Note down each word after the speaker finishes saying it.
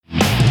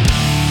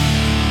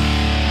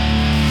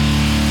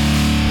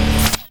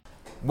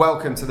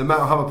Welcome to the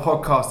Metal Hammer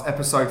Podcast,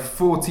 episode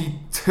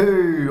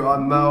 42.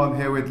 I'm Mel, I'm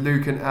here with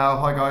Luke and Al.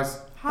 Hi guys.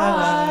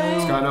 Hi.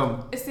 What's going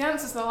on? It's the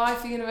answers to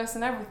life, the universe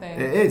and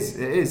everything. It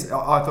is.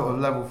 I thought of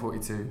level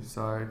 42,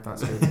 so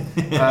that's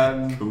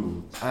good.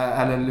 Cool.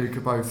 And then Luke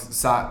are both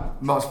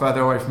sat much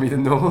further away from me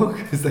than normal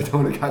because they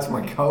don't want to catch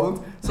my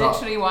cold. So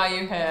Literally why are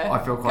you here? I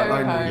feel quite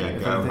lonely. Yeah,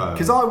 go home.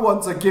 Because I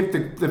want to give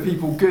the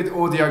people good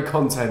audio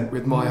content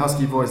with my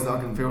husky voice that I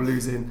can feel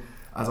losing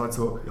as I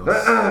talk.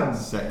 Your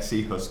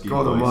sexy husky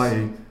God voice.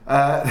 almighty.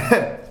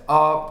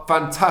 Our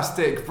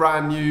fantastic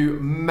brand new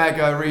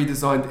mega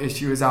redesigned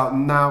issue is out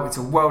now. It's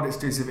a world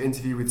exclusive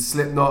interview with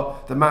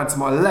Slipknot. The man to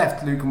my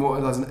left, Luke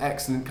Morton, does an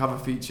excellent cover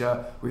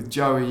feature with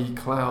Joey,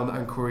 Clown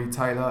and Corey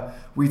Taylor.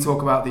 We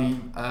talk about the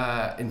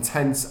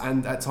intense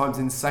and at times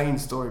insane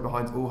story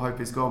behind All Hope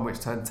Is Gone, which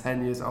turned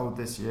 10 years old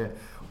this year.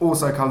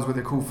 Also comes with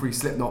a cool free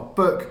Slipknot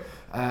book,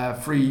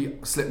 free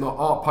Slipknot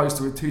art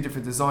poster with 2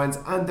 different designs,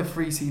 and the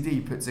free CD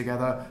put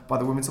together by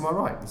the woman to my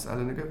right. It's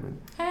Eleanor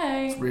Goodman.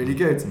 Hey. It's really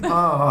good.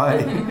 Hi.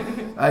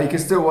 You can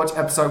still watch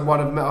episode 1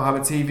 of Metal Hammer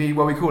TV.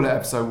 Well, we call it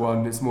episode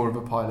 1. It's more of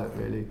a pilot,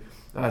 really.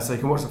 So you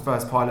can watch the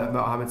first pilot of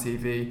Metal Hammer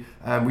TV.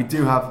 We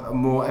do have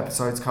more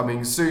episodes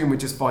coming soon. We're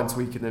just fine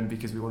tweaking them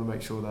because we want to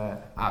make sure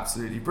they're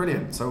absolutely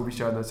brilliant. So we'll be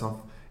showing those off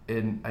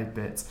in a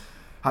bit.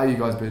 How you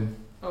guys been?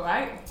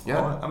 Alright.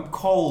 Yeah. I'm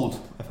cold,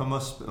 if I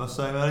must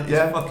say, man. It's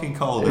Yeah. fucking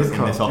cold It's in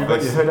cold. this You've got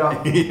office. your hood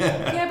up.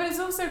 Yeah, but it's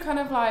also kind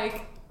of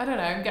like, I don't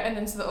know, I'm getting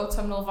into the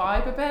autumnal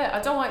vibe a bit. I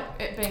don't like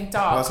it being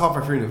dark. Well, it's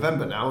halfway through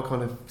November now. We're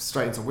kind of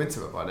straight into winter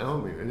by now,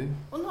 aren't we, really?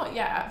 Well, not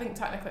yet. I think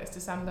technically it's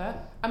December.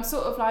 I'm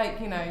sort of like,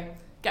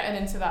 getting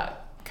into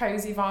that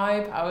cozy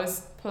vibe. I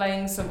was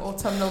playing some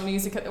autumnal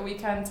music at the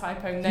weekend,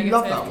 typo negative,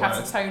 love that word.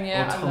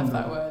 catatonia. I love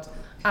that Autumnal. word.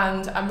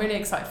 And I'm really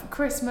excited for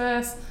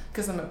Christmas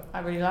because I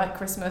really like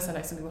Christmas. I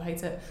know some people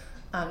hate it.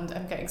 And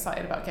I'm getting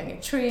excited about getting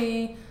a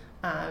tree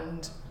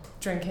and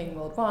drinking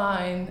mulled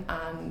wine,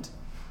 and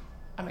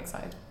I'm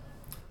excited.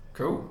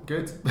 Cool,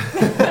 good.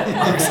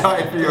 I'm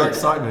excited for your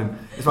excitement.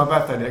 It's my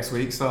birthday next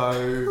week, so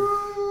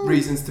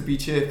reasons to be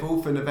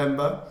cheerful for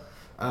November.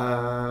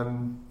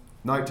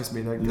 No, just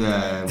me, no.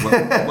 Yeah,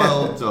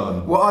 well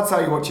done. Well, I'll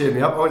tell you what cheered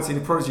me up. I went to see The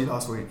Prodigy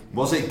last week.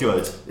 Was it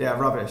good? Yeah,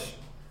 rubbish.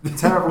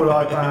 Terrible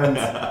live band.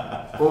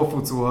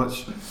 Awful to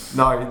watch.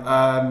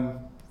 No,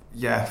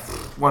 yeah,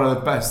 one of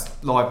the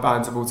best live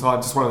bands of all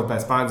time. Just one of the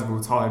best bands of all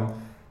time.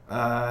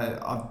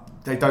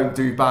 They don't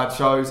do bad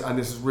shows, and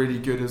this is really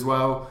good as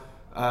well.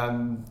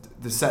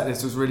 The set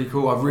list was really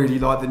cool. I really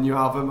like the new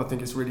album. I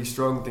think it's really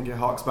strong. I think it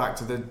harks back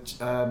to the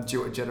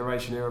Jilted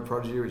Generation era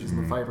Prodigy, which is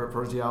my favourite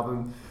Prodigy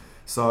album.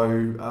 So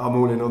I'm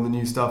all in on the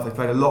new stuff. They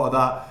played a lot of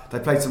that. They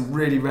played some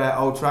really rare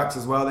old tracks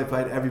as well. They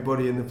played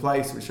Everybody in the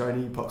Place, which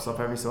only pops up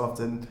every so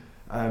often.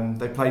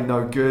 They played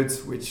No Good,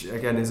 which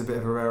again is a bit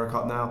of a rarer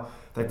cut now.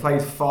 They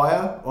played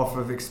Fire off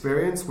of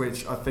Experience,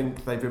 which I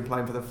think they've been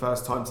playing for the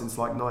first time since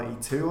like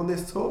 92 on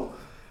this tour.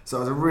 So it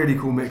was a really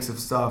cool mix of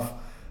stuff.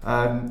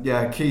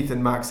 Keith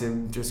and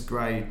Maxim, just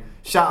great.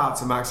 Shout out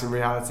to Maxim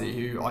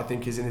Reality, who I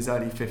think is in his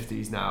early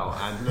 50s now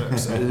and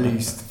looks at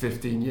least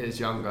 15 years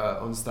younger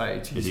on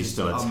stage. Is he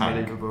still a tank?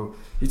 Unbelievable.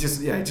 He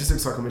just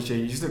looks like a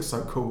machine. He just looks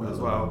so cool as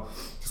well.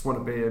 Just want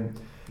to be him.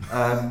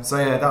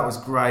 That was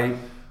great.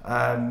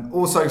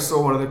 Also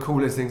saw one of the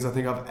coolest things I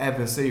think I've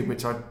ever seen,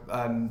 which I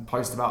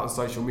post about on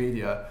social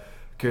media,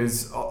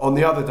 because on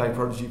the other day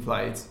Prodigy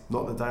played,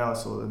 not the day I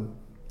saw them,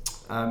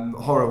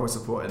 Horror was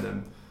supporting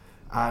them,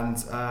 and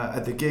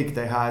at the gig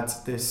they had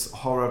this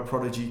Horror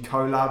Prodigy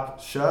collab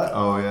shirt.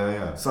 Oh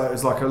yeah. So it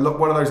was like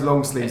one of those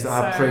long sleeves It's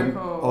that have so print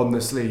cool. on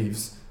the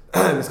sleeves.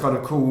 It's kind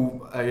of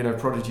cool,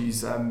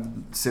 Prodigy's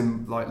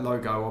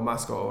logo or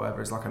mascot or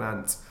whatever. It's like an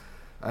ant.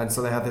 And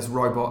so they had this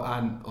robot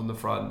ant on the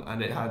front,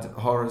 and it had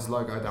Horror's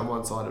logo down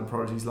one side and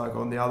Prodigy's logo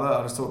on the other.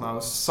 I just thought that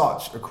was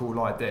such a cool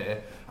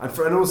idea.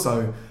 And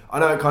also, I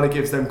know it kind of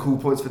gives them cool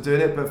points for doing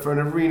it, but for an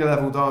arena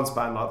level dance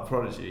band like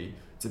Prodigy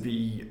to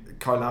be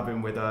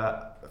collabing with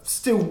a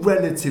still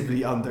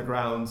relatively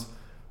underground,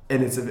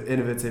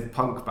 innovative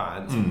punk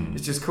band,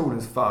 it's just cool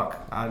as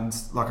fuck. And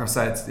like I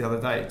said the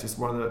other day, just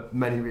one of the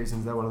many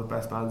reasons they're one of the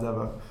best bands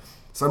ever.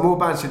 So more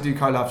bands should do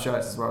collab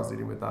shirts as well as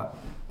dealing with that.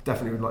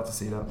 Definitely would like to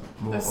see that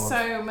more. There's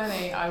so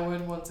many I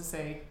would want to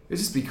see. It'd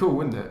just be cool,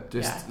 wouldn't it?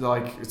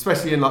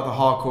 Especially in like the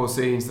hardcore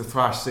scenes, the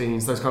thrash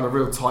scenes, those kind of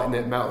real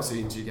tight-knit metal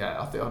scenes you get.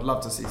 I think I'd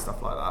love to see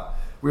stuff like that.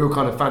 We all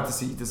kind of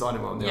fantasy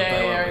designing one the other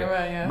day, weren't we?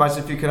 Yeah.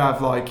 Imagine if you could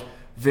have like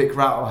Vic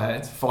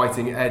Rattlehead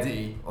fighting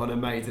Eddie on a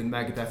Maiden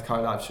Megadeth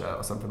collab shirt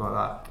or something like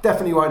that.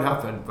 Definitely won't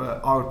happen,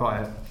 but I would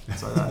buy it.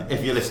 So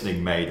If you're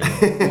listening, Maiden.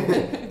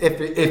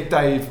 if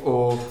Dave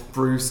or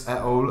Bruce et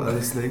al. Are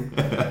listening.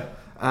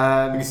 You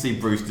can see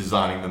Bruce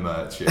designing the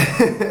merch.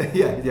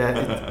 Yeah,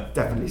 he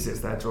definitely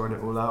sits there drawing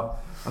it all out.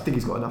 I think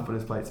he's got enough on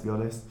his plate, to be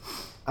honest.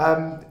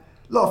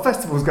 A lot of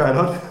festivals going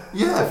on.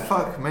 Yeah,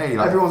 fuck me.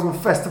 Like, Everyone's on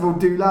Festival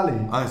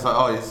Doolally. and it's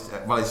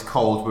like, it's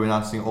cold. We're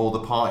announcing all the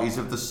parties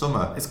of the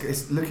summer.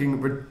 It's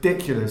looking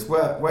ridiculous.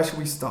 Where should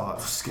we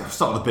start?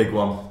 Start with the big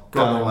one.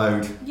 Go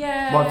on. Download.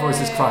 Yeah. My voice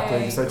is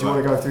crackling, so do you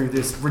want to go through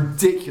this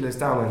ridiculous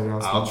download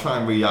announcement? I'll try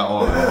and read out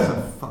all of it. There's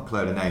a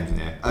fuckload of names in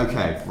here.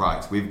 Okay,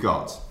 right. We've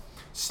got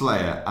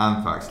Slayer,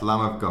 Anthrax,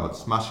 Lamb of God,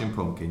 Smashing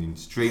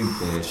Pumpkins, Dream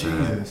Theater,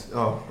 Jesus.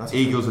 Oh, that's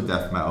Eagles of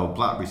Death Metal,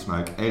 Blackberry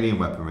Smoke, Alien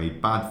Weaponry,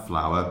 Bad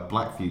Flower,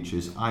 Black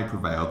Futures, I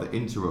Prevail, The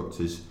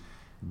Interrupters,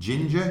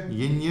 Ginger,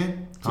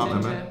 can't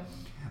remember.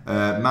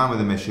 Man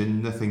with a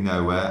Mission, Nothing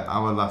Nowhere,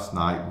 Our Last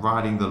Night,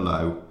 Riding the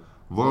Low,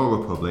 Royal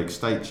Republic,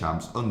 State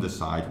Champs,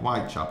 Underside,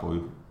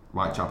 Whitechapel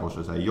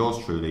should I say,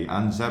 Yours Truly,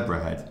 and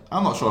Zebrahead.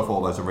 I'm not sure if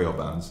all those are real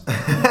bands.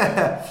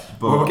 But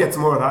well, we'll get to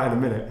more of that in a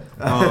minute.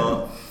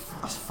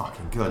 that's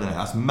fucking good, isn't it?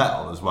 That's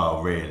metal as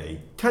well, really.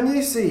 Can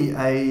you see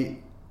a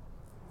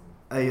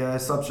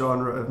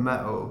subgenre of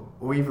metal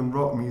or even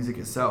rock music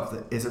itself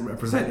that isn't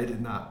represented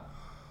in that?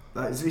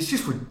 It's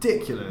just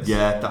ridiculous.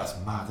 Yeah, that's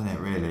mad, isn't it,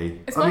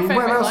 really? It's I my mean,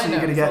 where favourite else are you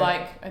lineup gonna for get-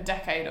 like a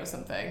decade or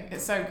something.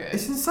 It's so good.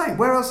 It's insane.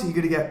 Where else are you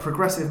going to get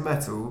progressive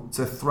metal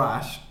to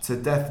thrash to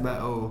death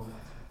metal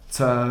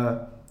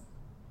to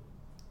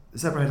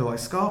Zebrahead are like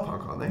ska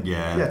punk, aren't they?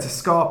 Yeah. Yeah, to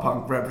ska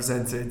punk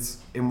represented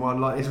in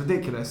one line. It's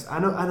ridiculous.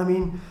 And I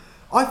mean,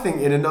 I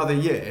think in another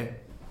year,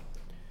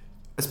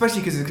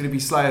 especially because it's going to be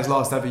Slayer's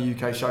last ever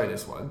UK show,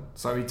 this one.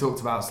 So we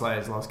talked about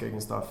Slayer's last gig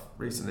and stuff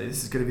recently.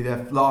 This is going to be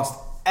their last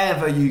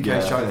ever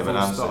UK show. They've full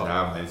announced it stop.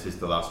 now, haven't they? This is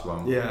the last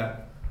one. Yeah.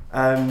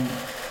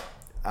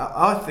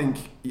 I think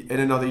in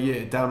another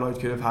year, Download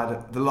could have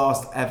had the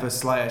last ever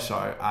Slayer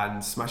show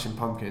and Smashing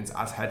Pumpkins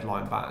as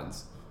headline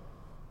bands.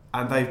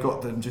 And they've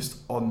got them just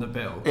on the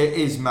bill. It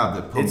is mad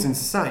that It's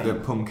insane. The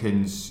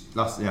Pumpkins,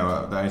 the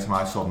only time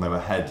I saw them, they were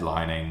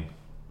headlining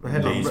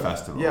Leeds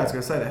Festival. Yeah, I was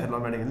going to say they're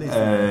headline running in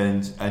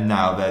Leeds. And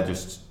now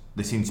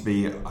they seem to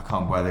be, I can't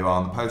remember where they are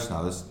on the post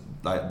now. There's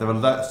like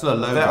still a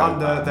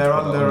logo. They're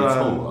under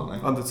Tool,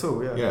 aren't they? under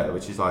Tool, yeah. Yeah,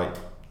 which is like,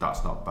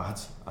 that's not bad,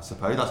 I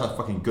suppose. That's a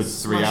fucking good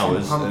 3 Smashing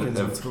hours Pumpkins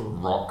of with Tool.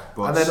 rock.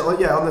 But And then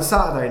on the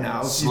Saturday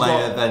now, Slayer,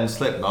 you've got, then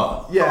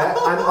Slipknot. yeah,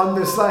 and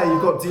under Slayer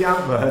you've got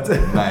Deantwoord.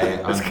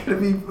 Mate, It's going to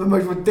be the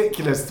most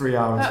ridiculous 3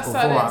 hours That or 4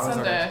 Saturday hours. and I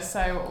Sunday reckon. are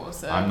so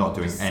awesome. I'm not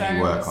doing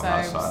any work on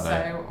that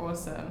Saturday. So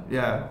awesome.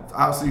 Yeah,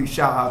 absolute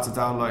shout out to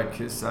Download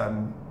because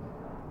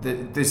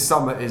this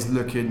summer is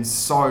looking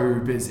so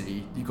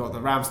busy. You've got the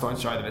Rammstein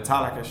show, the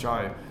Metallica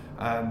show.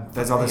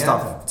 There's other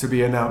stuff to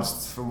be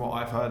announced from what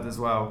I've heard as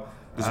well.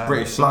 There's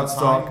British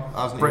Summertime, Bloodstock.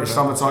 hasn't it? British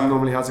Summertime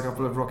normally has a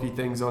couple of rocky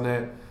things on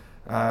it.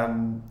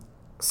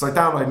 So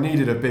Download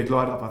needed a big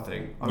lineup, I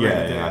think. I really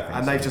did. I think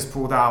and so. they've just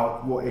pulled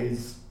out what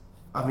is,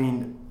 I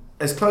mean,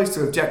 as close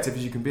to objective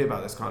as you can be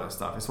about this kind of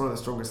stuff. It's one of the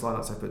strongest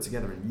lineups I've put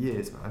together in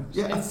years, man.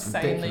 Yeah, that's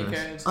Insanely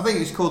ridiculous. good. I think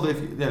it's cool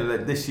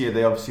that this year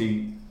they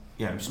obviously,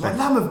 Like spent.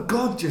 Lamb of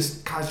God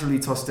just casually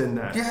tossed in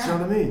there. Yeah. Do you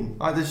know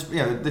what I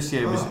mean? This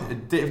year was a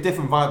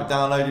different vibe at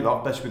Download,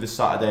 especially with the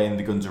Saturday and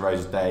the Guns N'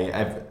 Roses day.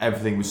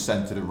 Everything was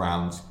centred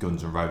around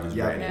Guns N' Roses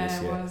Yeah. really this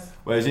Yeah, year. it was.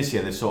 Whereas this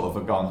year they've sort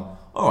of gone,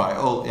 all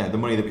right, the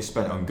money that we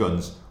spent on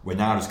Guns, we're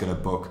now just going to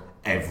book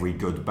every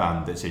good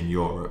band that's in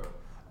Europe.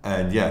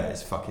 And yeah,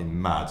 it's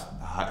fucking mad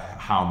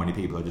how many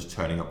people are just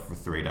turning up for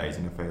 3 days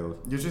in a field.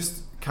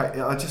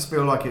 I just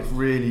feel like it's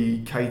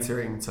really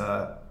catering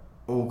to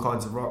all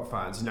kinds of rock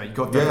fans. You know, you've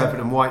got Def Yeah. Leppard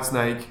and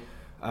Whitesnake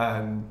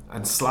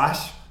and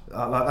Slash.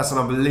 That's an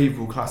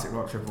unbelievable classic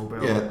rock triple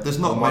bill. Yeah, there's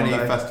not on many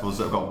Monday. festivals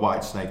that have got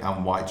Whitesnake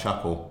and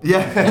Whitechapel. Yeah,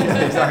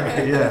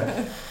 exactly.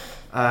 Yeah.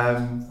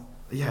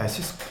 It's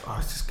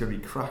just gonna be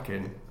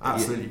cracking.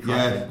 Absolutely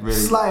cracking. Yeah, really.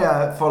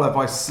 Slayer followed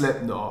by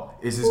Slipknot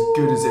is as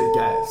good as it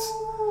gets.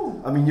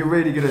 I mean, you're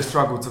really gonna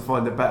struggle to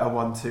find a better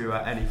one to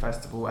at any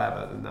festival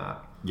ever than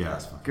that. Yeah,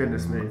 that's fucking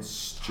Goodness me.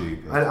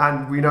 stupid.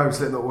 And we know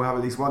Slipknot will have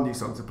at least one new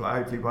song to play.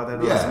 Hopefully by then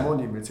we'll have Yeah. some more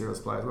new material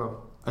to play as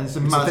well. And it's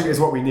Which I think is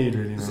what we need,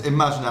 really. Just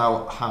imagine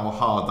how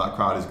hard that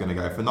crowd is going to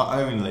go for not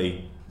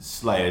only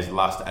Slayer's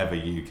last ever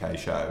UK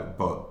show,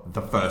 but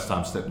the first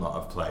time Slipknot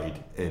have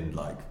played in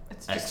like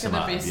It's X just going to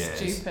amount be of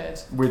years.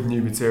 stupid. With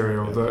new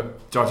material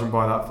that, judging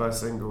by that first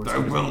single, it's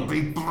There gonna will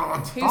be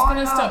blood. Who's going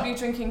to stop you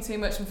drinking too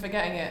much and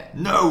forgetting it?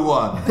 No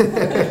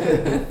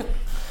one.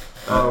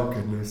 Oh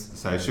goodness.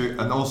 So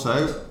and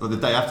also the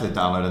day after the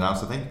Download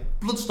announced, I think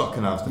Bloodstock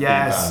announced a few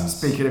Yes. bands.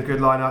 Speaking of good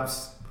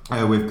lineups,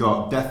 We've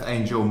got Death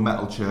Angel,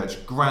 Metal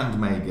Church, Grand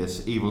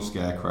Magus, Evil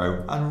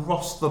Scarecrow, and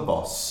Ross the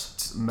Boss.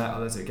 it's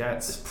metal as it It's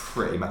gets.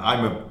 pretty.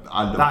 I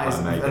love That is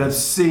Grand an Magus.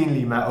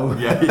 obscenely metal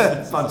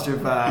Yeah. bunch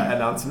of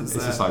announcements.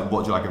 It's there. just like,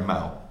 what do you like of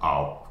metal?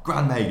 Oh,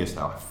 Grand Magus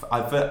now.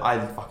 I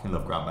fucking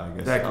love Grand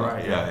Magus. They're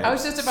great, yeah. I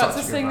was just about to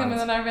such a good sing them and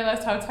band. then I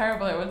realised how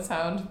terrible it would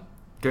sound.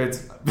 Good.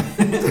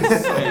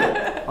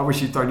 I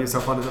wish you'd thrown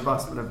yourself under the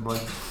bus, but never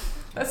mind.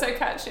 That's so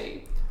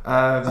catchy.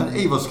 And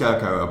Evil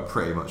Scarecrow are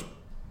pretty much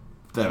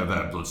they're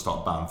a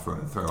Bloodstock band through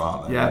and through,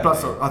 aren't they? Yeah, Really?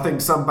 Bloodstock. I think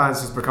some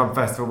bands just become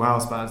festival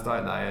house bands,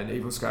 don't they? And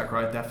Evil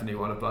Scarecrow are definitely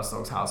one of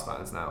Bloodstock's house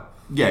bands now.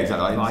 Yeah,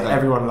 exactly. Like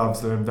everyone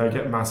loves them. They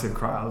get massive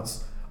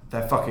crowds.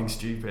 They're fucking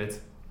stupid.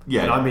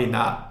 Yeah. And I mean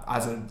that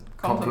as a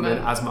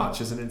compliment as much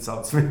as an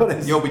insult, to be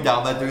honest. You'll be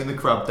down there doing the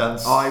crab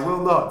dance. I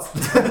will not.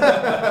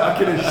 I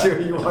can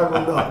assure you I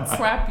will not.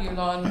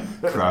 Crabulon.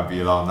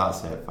 Crabulon,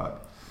 that's it,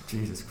 fuck.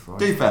 Jesus Christ.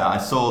 To be fair, I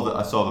saw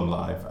them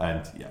live,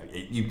 and yeah,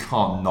 you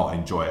can't not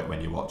enjoy it when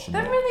you're watching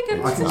They're it. really good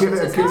I musicians. can give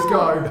it a good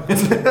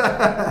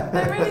go.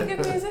 They're really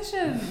good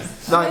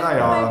musicians. No, they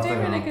are. They do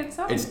They really are. good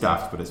songs. It's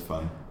daft, but it's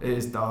fun. It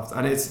is daft,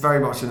 and it's very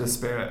much in the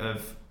spirit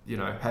of, you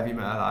know, heavy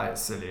metal at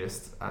its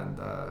silliest, and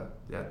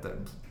yeah,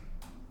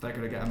 they're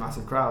going to get a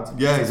massive crowd.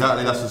 Yeah,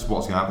 exactly. That's just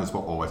what's going to happen. It's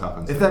what always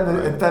happens. If them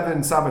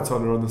and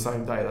Sabaton are on the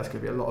same day, that's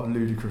going to be a lot of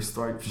ludicrous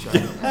throat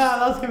sharing. Yeah,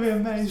 that's going to be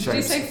amazing. Did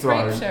you say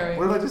throat showing?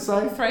 What did I just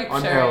say? Throat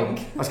I'm showing.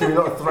 ill. That's going to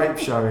be a lot of throat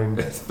showing.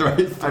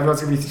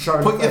 Everyone's going to be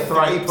showing Put your their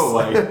throat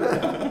throats.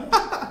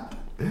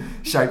 away.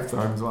 Shape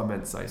throwing is what I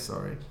meant to say,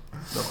 sorry.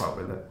 Not quite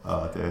with it.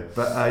 Oh dear.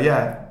 But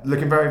yeah,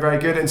 looking very, very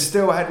good, and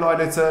still a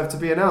headliner to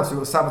be announced. We've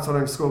got Sabaton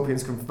and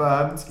Scorpions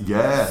confirmed.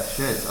 Yeah,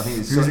 shit. I think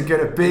it's Who's it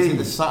going to be? Is it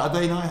the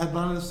Saturday night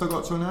headliner that's still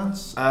got to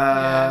announce?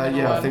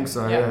 Yeah, I think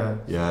so, yeah.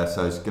 Yeah,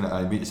 so it's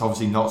it's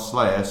obviously not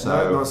Slayer, so...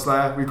 No, not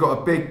Slayer. We've got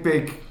a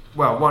big,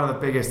 well, one of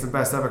the biggest and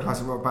best ever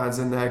classic rock bands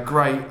in there.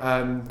 Great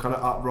kind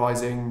of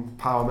uprising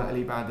power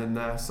metal-y band in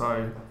there.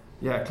 So,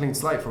 yeah, clean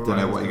slate for Don't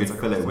know what you could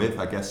fill it with,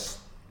 I guess.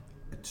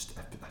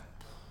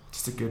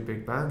 Just a good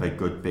big band. A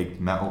good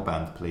big metal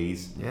band,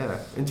 please. Yeah,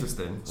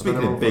 interesting.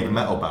 Speaking of big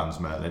metal bands,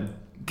 Merlin.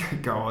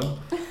 Go on.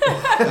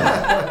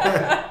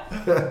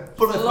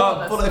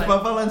 Bullet for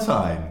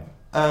Valentine.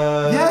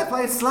 Yeah,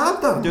 playing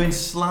Slam Dunk. Doing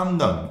Slam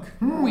Dunk.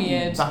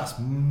 Weird. That's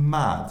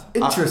mad.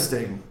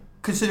 Interesting.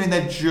 Considering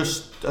I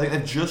think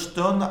they've just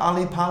done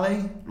Ali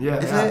Pali. Yeah,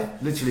 is yeah. it?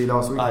 Um,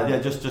 last week. Yeah,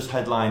 just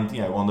headlined,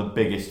 you know, one of the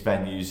biggest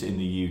venues in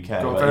the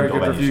UK. Got a very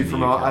good review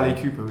from our Ali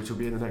Cooper, which will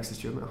be in the next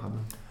issue of Metal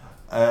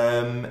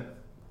Hammer.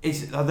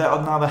 Now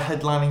they're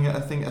headlining, I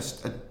think,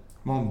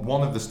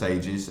 one of the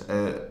stages,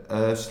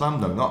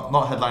 Slam Dunk. Not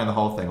headlining the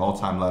whole thing. All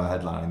Time Low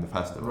headlining the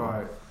festival.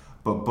 Right.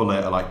 But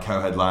Bullet are like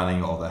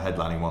co-headlining, or they're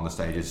headlining one of the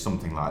stages,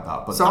 something like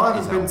that. But so I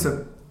haven't been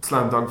to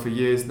Slam Dunk for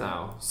years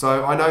now,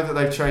 so I know that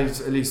they've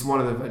changed at least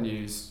one of the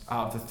venues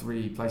out of the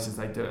 3 places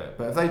they do it.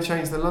 But have they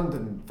changed the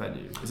London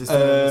venue? Is this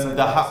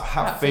the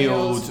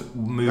Hatfield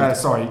moved?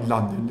 Sorry,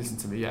 London. Listen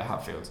to me. Yeah,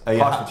 Hatfield.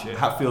 Hertfordshire.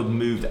 Hatfield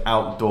moved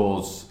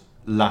outdoors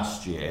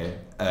last year.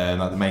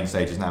 Like the main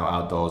stage is now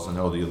outdoors, and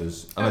all the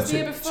others. It was the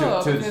year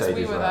before two because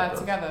we were there outdoors.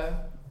 together.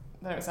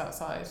 No, it was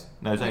outside.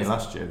 No, it was only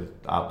last year,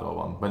 the outdoor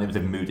one, when it was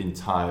moved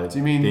entirely. Do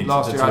you mean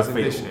last year as in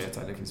field. this year,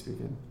 technically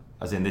speaking?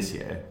 As in this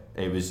year,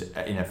 it was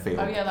in a field.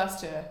 Oh yeah,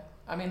 last year.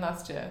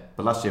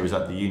 But last year was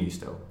at the uni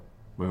still,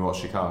 when we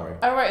watched Shikari.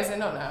 Oh right, is it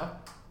not now?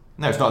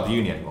 No, it's not at the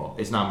uni anymore.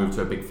 It's now moved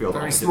to a big field.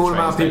 Very opposite small the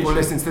amount of train people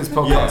station. listening to this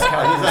podcast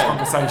carry this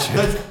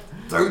conversation.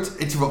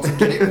 Don't interrupt and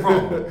get it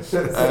wrong.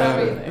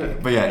 Really?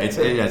 But yeah, it's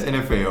in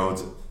a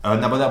field.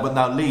 But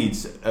now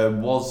Leeds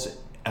was,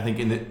 I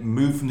think,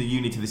 moved from the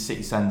uni to the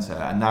city centre,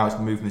 and now it's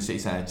moved from the city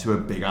centre to a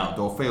big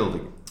outdoor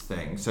field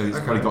thing. So it's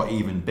probably got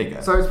even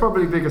bigger. So it's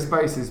probably bigger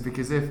spaces,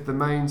 because if the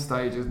main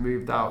stage has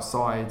moved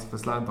outside for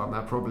Slam Dunk,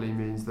 that probably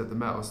means that the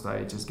metal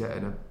stage is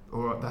getting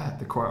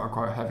the quote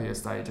unquote heavier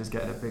stage is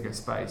getting a bigger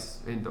space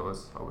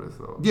indoors, I would have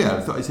thought. Yeah,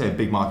 I thought you'd say a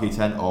big marquee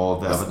tent, or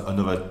they have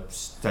another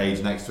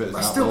stage next to it.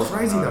 That's still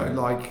crazy though.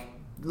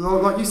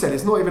 Like you said,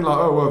 it's not even like,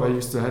 oh well, they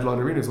used to headline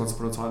arenas once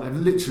upon a time. They've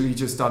literally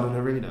just done an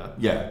arena.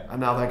 Yeah.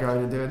 And now they're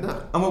going and doing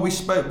that. And when we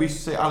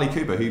say Ali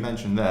Cooper, who you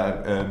mentioned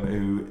there,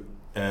 who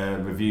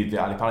reviewed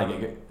the Ali Pali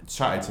gig,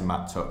 chatted to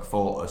Matt Tuck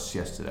for us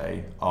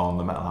yesterday on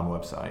the Metal Hammer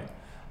website,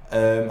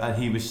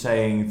 and he was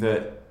saying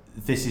that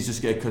this is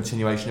just a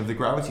continuation of the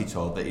Gravity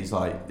tour. That he's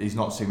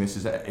not seeing this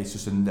as it's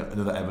just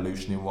another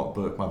evolution in what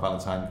Bullet My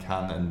Valentine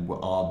can and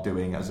are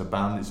doing as a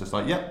band. It's just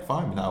like, yep,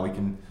 fine. Now we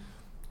can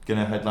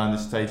gonna headline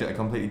this stage at a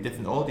completely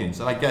different audience.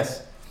 And I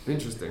guess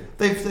interesting.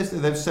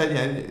 They've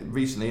said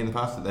recently in the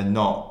past that they're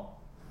not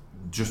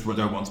just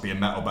don't want to be a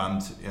metal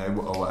band,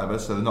 or whatever.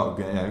 So they're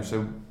not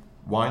so.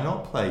 Why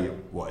not play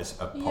what is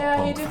a pop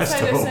punk he did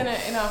festival? say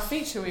this in our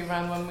feature we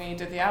ran when we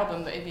did the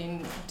album, that he'd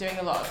been doing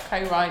a lot of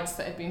co-writes,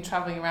 that had been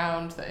travelling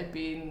around, that had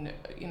been,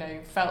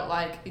 felt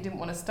like he didn't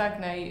want to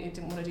stagnate, he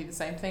didn't want to do the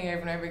same thing over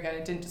and over again,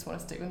 he didn't just want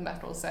to stick with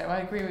metal. So I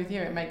agree with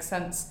you, it makes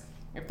sense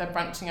if they're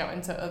branching out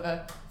into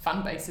other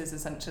fan bases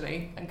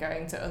essentially and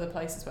going to other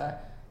places where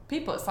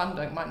people at Slam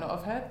Dunk might not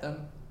have heard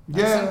them.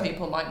 Yeah. Some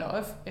people might not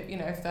have,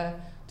 if they're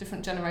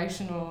different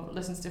generation or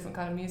listen to different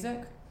kind of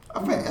music. I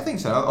think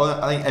so.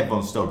 I think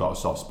everyone's still got a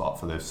soft spot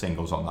for the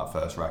singles on that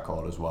first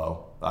record as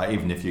well.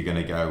 Even if you're going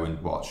to go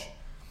and watch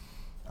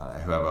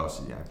whoever else,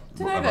 Do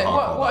you know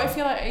though, what I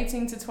feel like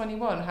 18 to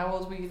 21, how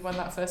old were you when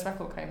that first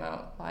record came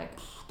out?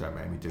 Don't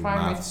make me do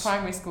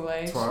primary school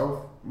age?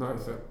 12? No,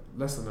 it's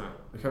less than that.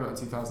 It came out in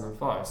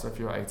 2005, so if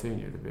you were 18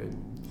 you'd have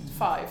been...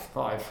 5.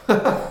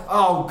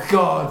 Oh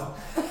God!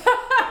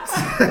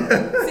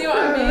 See what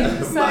I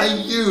mean? So, my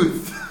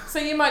youth! So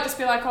you might just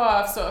be like, oh,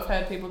 I've sort of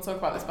heard people talk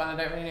about this band,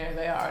 I don't really know who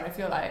they are. And if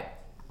you're like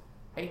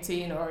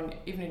 18 or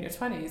even in your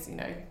 20s,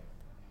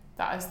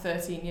 that is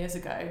 13 years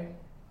ago.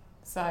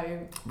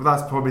 So But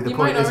that's probably the you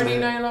point, might not isn't really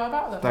it? know a lot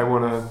about them. They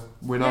want to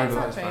win over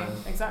those exactly,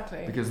 fans.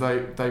 exactly. Because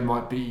they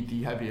might be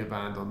the heavier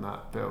band on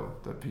that bill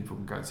that people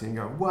can go and see and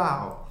go,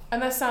 wow.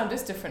 And their sound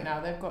is different now.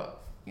 They've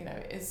got,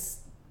 it is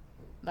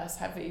less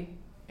heavy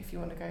if you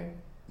want to go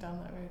down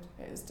that road.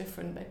 It is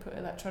different. They put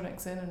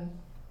electronics in and...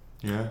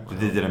 Yeah,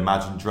 they did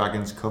Imagine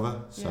Dragons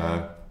cover,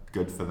 so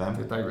good for them.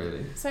 Did they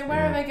really? So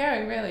where are they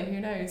going, really?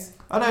 Who knows?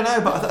 I don't know,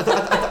 but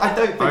I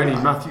don't think... Only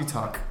Matthew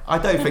Tuck. I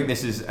don't think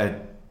this is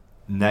a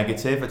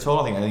negative at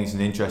all. I think it's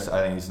an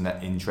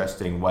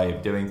interesting way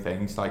of doing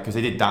things. Like, because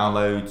they did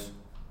Download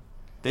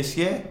last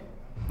year.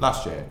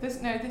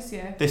 This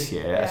year. This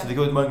year, Yeah. so they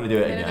weren't going to do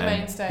it They did the again.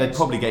 main stage. They'd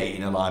probably get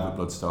eaten alive at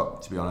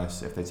Bloodstock, to be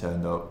honest, if they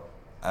turned up.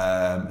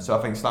 So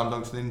I think Slam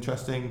Dunk's an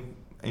interesting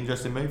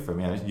move for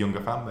them. It's a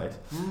younger fan base.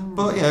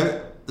 But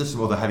there's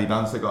some other heavy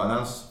bands that got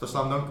announced for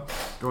Slam Dunk.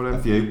 Go on in. A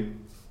few.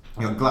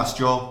 You got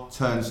Glassjaw,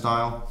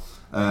 Turnstile,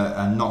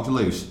 and Knocked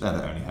Loose. They're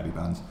the only heavy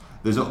bands.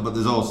 There's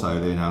also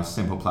they announced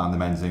Simple Plan, the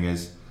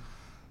Menzingers,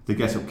 the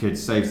Get Up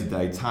Kids, Saves the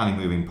Day, Tiny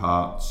Moving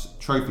Parts,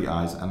 Trophy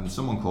Eyes, and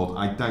someone called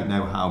I Don't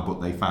Know How But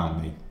They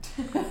Found Me.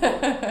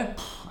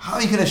 How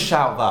are you going to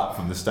shout that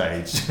from the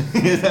stage?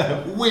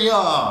 We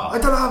are. I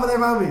don't know how they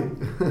found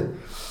me.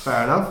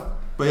 Fair enough.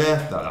 But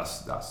yeah,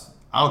 that's.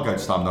 I'll go to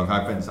Slam Dunk.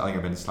 I think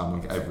I've been to Slam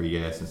Dunk every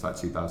year since like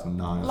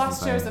 2009.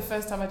 Last year was the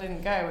first time I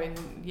didn't go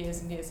in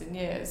years and years and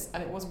years,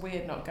 and it was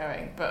weird not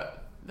going,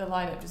 but the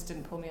lineup just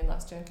didn't pull me in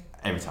last year.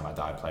 Every time I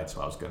died played,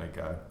 so I was going to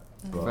go.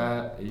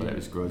 But it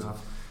was good.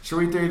 Shall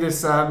we do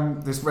this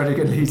this Reading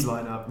and Leeds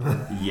lineup?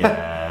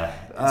 Yeah.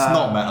 It's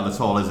not metal at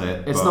all, is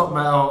it? It's not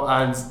metal,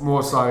 and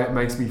more so it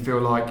makes me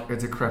feel like a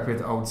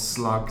decrepit old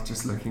slug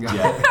just looking at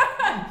it.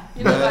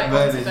 You know, like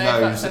Vernon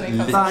knows today,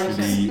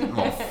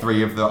 literally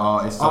three of the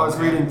artists. I was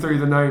reading through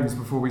the names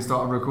before we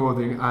started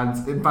recording,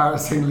 and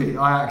embarrassingly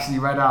I actually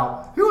read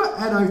out, who are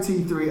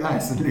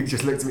NOT3S? And Luke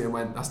just looked at me and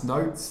went, that's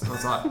Notes? I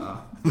was like,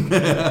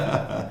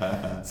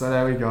 So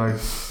there we go.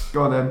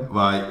 Go on then.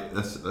 Right,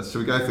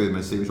 shall we go through them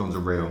and see which ones are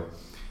real?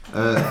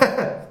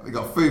 We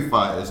got Foo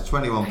Fighters,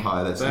 21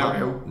 Pilots, They're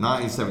real.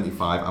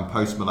 1975, and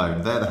Post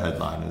Malone. They're the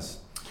headliners.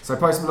 So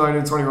Post Malone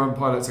and 21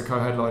 Pilots are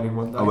co-headlining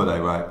one day. Oh, were they?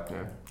 Right.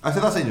 Yeah. I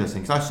said that's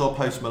interesting because I saw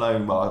Post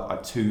Malone,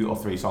 like 2 or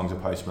 3 songs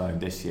of Post Malone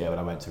this year when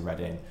I went to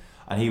Reading,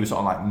 and he was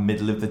on like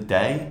middle of the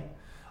day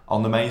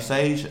on the main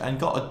stage and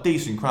got a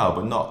decent crowd,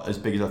 but not as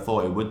big as I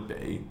thought it would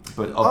be.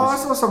 But I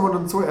saw someone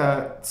on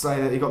Twitter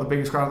say that he got the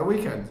biggest crowd of the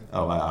weekend.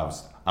 Oh, I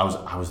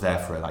was there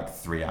for like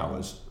 3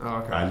 hours. Oh,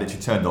 okay. I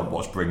literally turned up,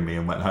 watched Bring Me,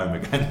 and went home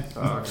again.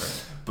 Oh, okay.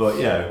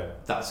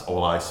 But that's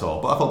all I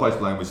saw. But I thought Post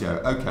Malone was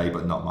okay,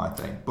 but not my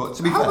thing. But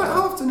to be how fair,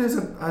 often as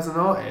an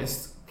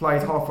artist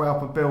played halfway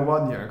up a bill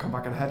one year and come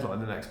back and headline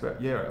the next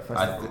year at a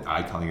festival?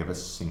 I can't think of a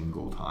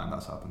single time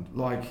that's happened.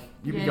 Like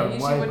you'd be Yeah, going you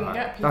usually way wouldn't back.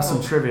 get people- That's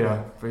some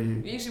trivia for you.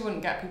 You usually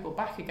wouldn't get people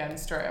back again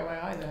straight away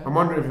either. I'm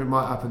wondering if it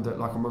might happen at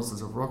like a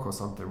Monsters of Rock or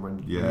something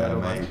when you had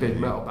all those maybe. big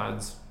metal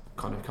bands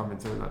kind of coming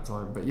through in that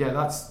time. But yeah,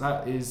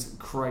 that is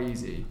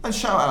crazy. And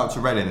shout out to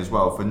Reading as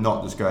well for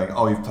not just going,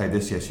 oh, you've played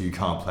this year, so you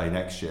can't play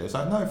next year. It's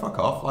like, no, fuck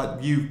off. Like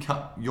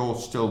you're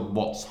still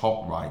what's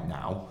hot right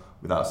now,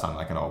 without sounding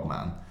like an old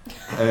man.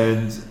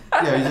 And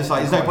you're just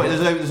like, there's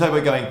no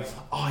point going,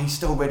 oh, he's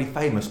still really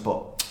famous,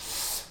 but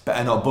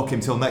better not book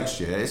him till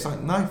next year. It's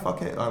like, no,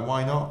 fuck it. Like,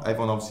 why not?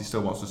 Everyone obviously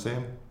still wants to see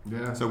him.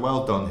 Yeah. So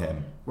well done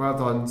him. Well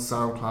done,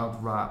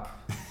 SoundCloud Rap.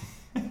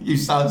 You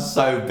sound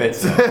so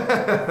bitter.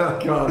 I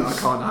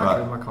can't hack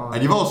him. I can't.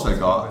 And you've also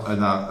got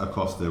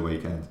across the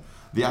weekend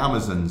the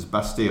Amazons,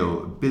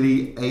 Bastille,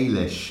 Billie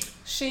Eilish.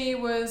 She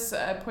was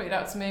pointed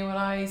out to me when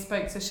I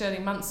spoke to Shirley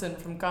Manson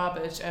from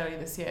Garbage earlier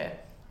this year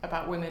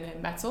about women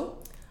in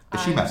metal.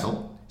 Is she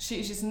metal?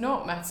 She's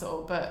not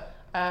metal, but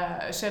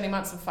Shirley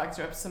Manson flagged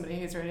her up as somebody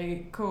who's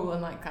really cool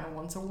and like kind of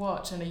one to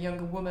watch and a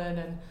younger woman,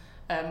 and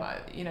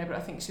but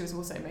I think she was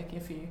also making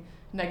a few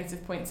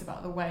negative points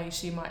about the way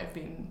she might have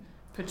been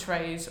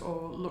portrayed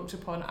or looked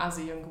upon as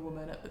a younger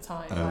woman at the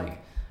time,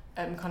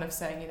 kind of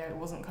saying, it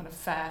wasn't kind of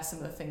fair, some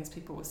of the things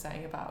people were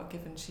saying about her,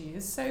 given she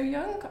is so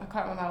young. I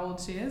can't remember how old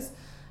she is,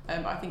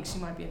 but I think she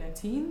might be in her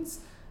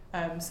teens.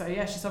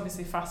 She's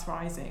obviously fast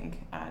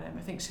rising, and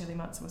I think Shirley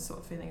Manson was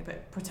sort of feeling a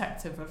bit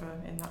protective of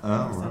her in that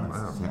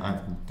sense.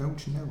 Right.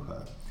 Don't you know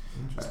her?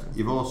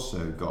 You've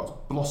also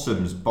got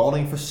Blossoms,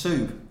 Bowling for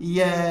Soup.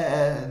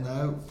 Yeah,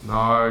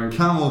 no.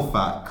 Camel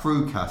Fat,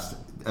 Crewcast.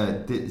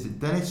 Is it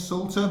Dennis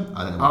Salter?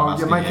 I don't know. Oh,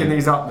 you're making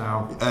these up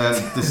now.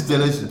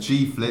 Distillers,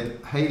 G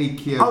Flip, Haley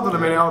Kiyoko. Hold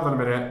on a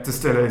minute.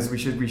 Distillers. We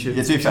should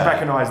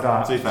recognise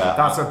that. To be fair,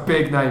 that's a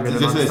big name in the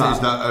Distillers is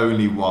the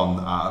only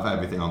one out of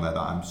everything on there that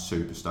I'm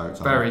super stoked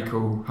on. Very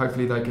cool.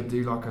 Hopefully they could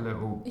do like a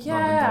little.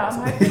 Yeah,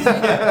 I'm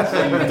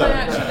hoping they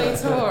actually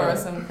tour or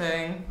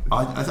something.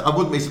 I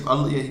wouldn't be.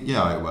 You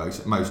know how it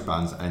works. Most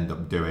bands end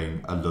up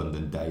doing a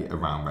London date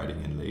around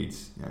Reading and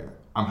Leeds.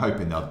 I'm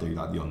hoping they'll do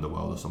like the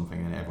Underworld or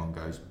something, and everyone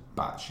goes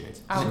batshit.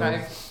 I'll go.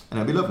 And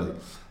it'll be lovely.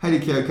 Haley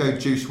Kiyoko,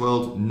 Juice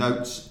WRLD,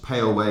 Notes,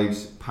 Pale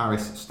Waves,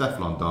 Paris,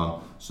 Stefflon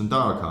Don,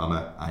 Sundara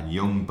Karma, and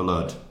Young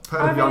Blood.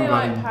 Heard I of really Youngblood,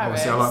 like and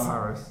obviously I like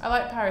Paris. Paris. I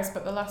like Paris,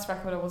 but the last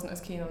record I wasn't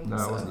as keen on. No, it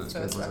so wasn't the as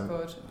good, first was it?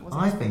 record.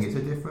 Wasn't I as think good. it's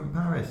a different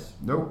Paris.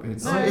 Nope,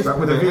 it's No. It's that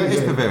with a V.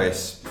 It's yeah.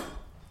 Paris.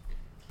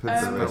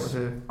 It's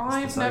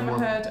I've the same never one.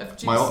 heard of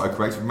Juice. My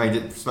autocorrect made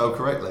it spelled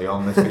correctly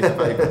on this piece of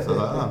paper, so I was like,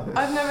 oh.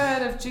 I've never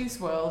heard of Juice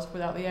WRLD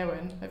without the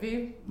Owen. Have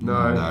you?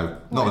 No. No,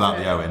 What not is without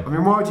it? the Owen. I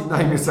mean, why would you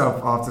name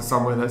yourself after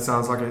somewhere that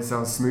sounds like it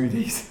sells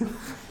smoothies?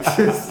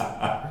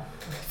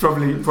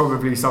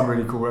 probably some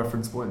really cool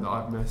reference point that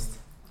I've missed.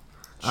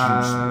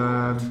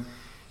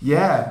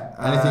 Yeah.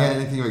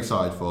 Anything you're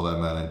excited for there,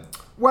 Merlin?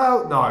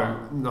 Well, no.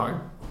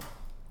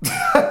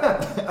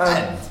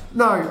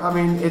 No, I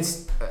mean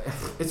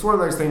it's one of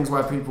those things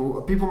where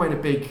people made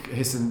a big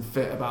hiss and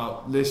fit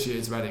about this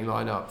year's Reading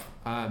lineup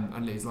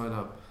and Leeds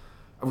lineup,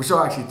 which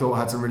I actually thought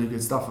had some really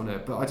good stuff on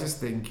it. But I just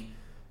think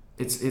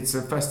it's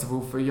a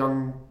festival for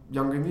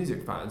younger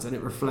music fans, and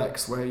it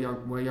reflects where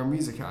young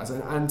music has.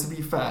 And to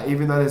be fair,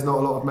 even though there's not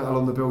a lot of metal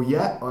on the bill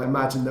yet, I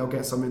imagine they'll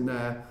get some in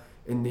there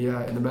in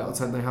the metal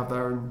tent they have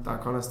there and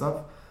that kind of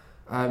stuff.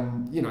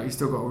 You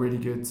still got a really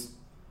good.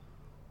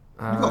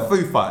 You've got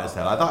Foo Fighters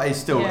there. Like, that is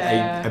still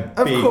Yeah.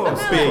 a big, course,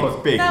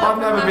 big. No. I've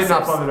never been that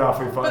massive- bothered off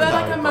with But they're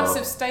like a Fighters.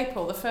 massive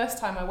staple. The first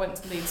time I went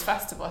to Leeds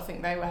Festival, I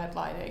think they were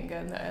headlining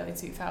in the early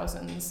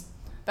 2000s.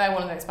 They're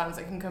one of those bands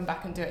that can come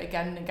back and do it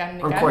again and again and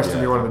again.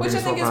 Unquestionably one of the Which I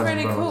biggest think is rock bands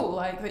really in the world. cool,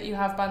 like that you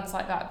have bands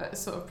like that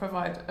sort of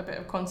provide a bit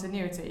of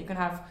continuity. You can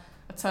have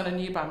a ton of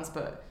new bands,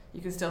 but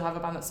you can still have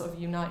a band that sort of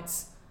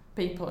unites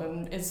people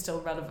and is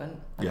still relevant.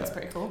 And Yeah. it's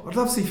pretty cool. I'd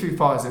love to see Foo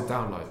Fighters at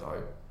Download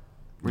though.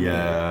 Wouldn't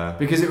Yeah. you?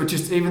 Because it would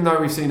just, even though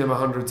we've seen them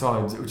 100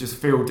 times, it would just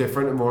feel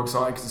different and more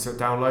exciting because it's at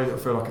Download. It would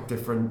feel like a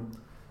different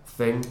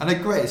thing. And the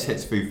Greatest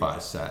Hits Foo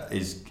Fighters set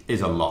is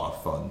a lot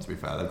of fun, to be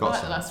fair. They've I got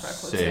like the some last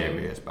record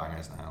serious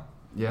bangers now.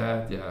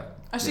 Yeah.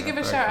 I should Yeah, give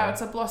a very shout fair. out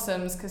to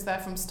Blossoms because they're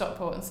from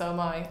Stockport and so am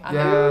I. And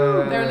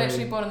Yeah. they were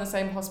literally born in the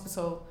same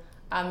hospital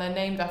and they're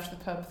named after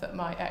the pub that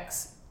my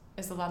ex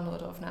is the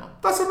landlord of now.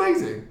 That's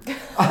amazing.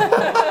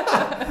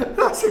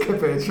 That's a good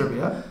bit of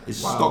trivia.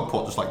 Is Wow.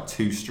 Stockport just like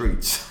 2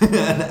 streets?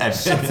 And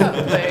Shut up,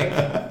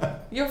 Luke.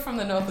 You're from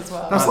the north as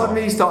well. That's like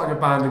me starting a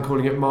band and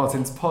calling it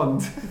Martin's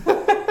Pond.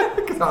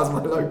 Because that was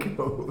my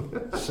local.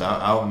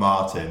 Shout out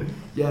Martin.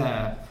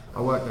 Yeah,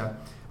 I work there.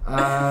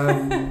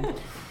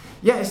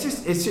 Yeah, it's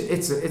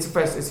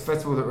a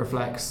festival that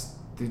reflects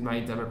the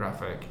main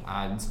demographic,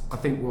 and I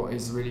think what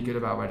is really good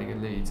about Reading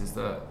and Leeds is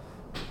that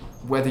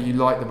whether you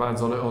like the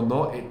bands on it or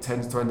not, it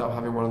tends to end up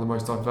having one of the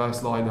most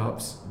diverse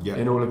lineups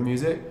in all of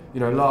music.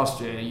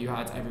 Last year you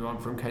had everyone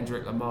from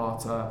Kendrick Lamar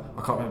to,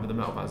 I can't remember the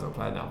metal bands that were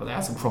playing now, but they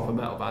had some proper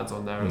metal bands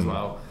on there as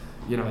well.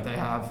 They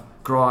have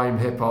grime,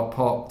 hip hop,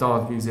 pop,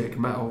 dance music,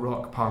 metal,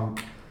 rock,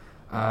 punk.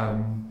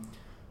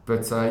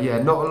 But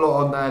not a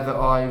lot on there that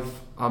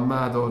I'm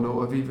mad or not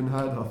have even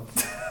heard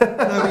of.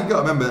 No, you've got to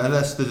remember,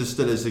 unless the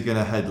Distillers are going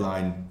to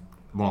headline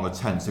one of the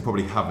tents, they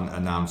probably haven't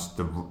announced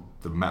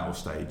the metal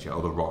stage yet,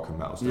 or the rock and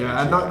metal stage.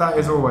 Yeah, and that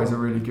is always a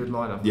really good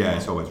lineup. Yeah,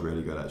 it's always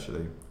really good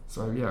actually.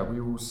 So yeah, we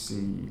will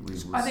see.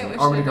 I think we I'm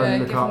gonna should go and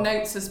look give up.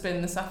 Notes a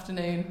spin this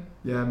afternoon.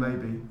 Yeah,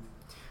 maybe.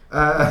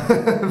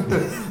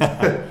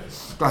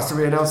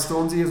 Glastonbury announced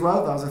Stormzy as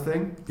well. That was a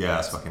thing. Yeah,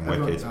 that's fucking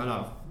wicked. I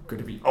know.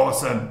 Going to be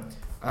awesome.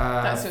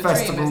 That's your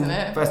festival, dream, isn't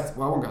it?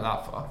 Well, I won't go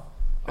that far.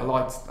 I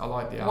liked the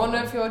album. One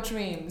of your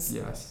dreams.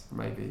 Yes,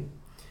 maybe.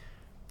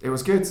 It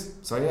was good.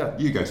 So yeah,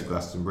 You go to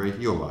Glastonbury,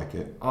 you'll like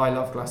it. I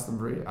love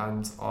Glastonbury,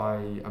 and I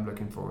am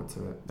looking forward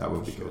to it. That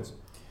will for be sure. good.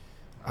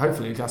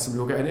 Hopefully,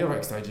 Glastonbury will get an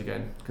Earache stage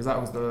again, because that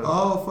was the.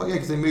 Oh, fuck yeah,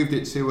 because they moved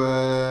it to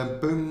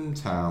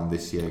Boomtown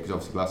this year, because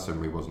obviously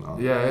Glastonbury wasn't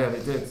on. Yeah,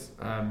 they did.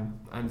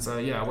 And so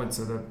I went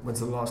to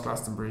the last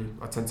Glastonbury.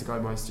 I tend to go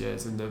most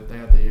years, and they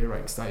had the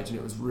Earache stage, and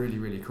it was really,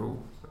 really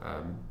cool.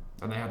 And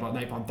they had like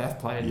Napalm Death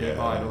playing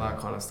nearby and all that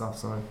kind of stuff.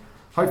 So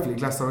hopefully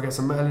Glastonbury will get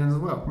some metal in as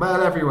well.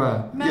 Metal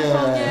everywhere. Metal,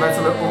 Yeah.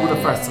 Metal at all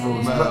the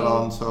festivals. Metal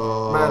on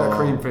tour. Metal at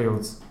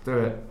Creamfields. Do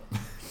it.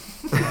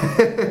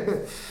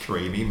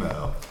 Creamy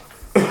metal.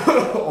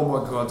 Oh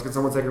my god, can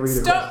someone take a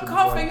reader? Stop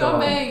coughing on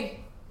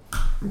me.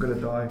 I'm gonna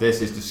die.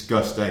 This is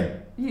disgusting.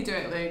 You do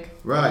it, Luke.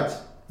 Right.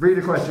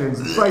 Reader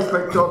questions.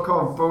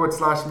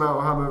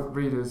 Facebook.com/Metal Hammer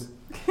Readers.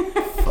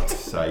 Fuck's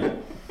sake.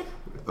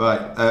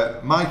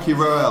 Right. Mikey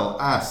Roel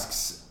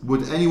asks,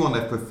 would anyone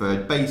have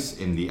preferred bass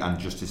in the And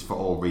Justice for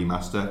All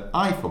remaster?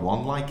 I, for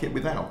one, like it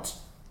without.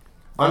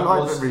 I That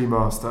like was- the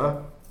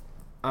remaster,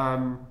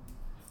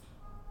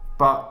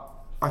 but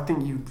I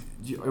think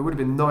it would have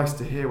been nice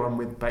to hear one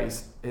with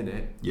bass in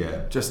it,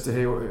 Yeah. just to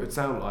hear what it would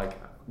sound like.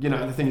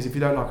 The thing is, if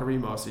you don't like a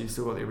remaster, you've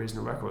still got the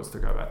original records to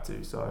go back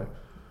to. So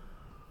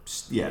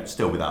Yeah,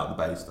 still without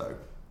the bass though.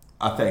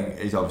 I think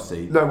is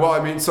obviously. no,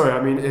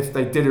 if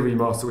they did a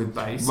remaster with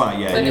bass, Right,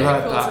 yeah. and Then you it'd be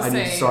heard cool that to and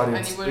you see, decided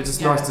and you would- it's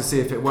just yeah. nice to see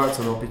if it worked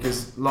or not,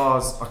 because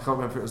Lars, I can't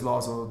remember if it was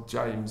Lars or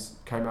James,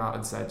 came out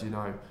and said,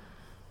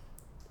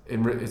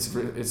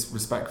 it's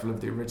respectful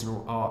of the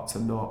original art to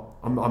not.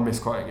 I'm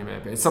misquoting him here,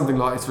 but it's something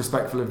like it's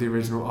respectful of the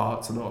original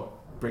art to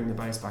not bring the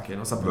bass back in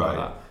or something like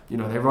Right.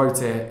 that. They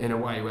wrote it in a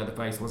way where the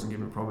bass wasn't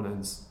given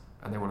prominence,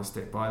 and they want to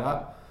stick by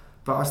that.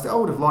 But I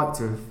would have liked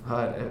to have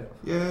heard it.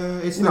 Yeah,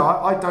 it's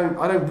I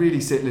don't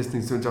really sit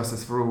listening to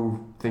Injustice for All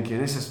thinking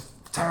this is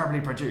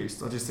terribly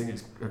produced. I just think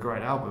it's a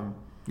great album.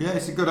 Yeah,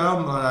 it's a good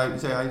album.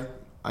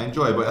 I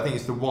enjoy it, but I think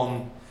it's the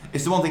one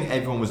thing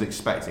everyone was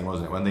expecting,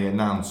 wasn't it? When they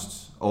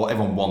announced, or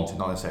everyone wanted,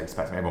 not necessarily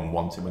expecting, everyone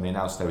wanted when they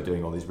announced they were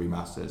doing all these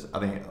remasters. I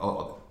think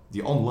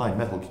the online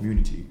metal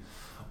community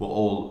were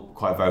all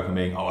quite vocal,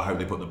 being, I hope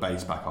they put the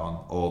bass back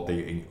on, or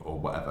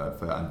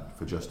whatever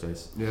for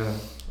Justice. Yeah.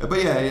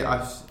 But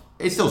yeah,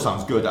 it still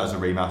sounds good as a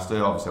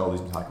remaster. Obviously, all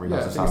these Metallica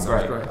remasters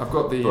sound great. I've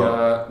got the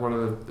one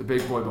of the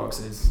big boy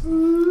boxes,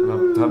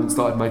 and I haven't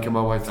started making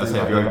my way through.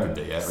 Have you opened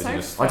it yet?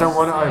 I don't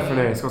want to open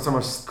it. It's got so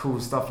much cool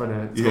stuff in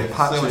it. It's got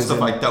patches, so much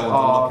stuff I don't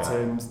want to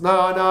look at.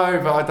 No, I know,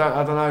 but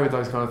I don't know with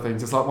those kind of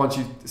things. It's like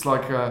it's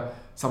like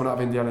someone out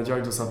of Indiana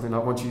Jones or something.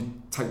 Like once you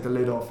take the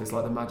lid off, it's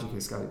like the magic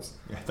escapes.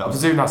 Yeah, I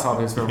presume that's how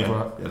those films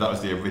work. Yeah, that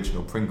was the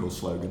original Pringles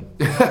slogan.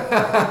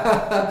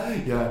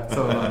 Yeah,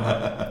 something like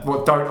that.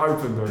 What? Don't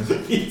open them.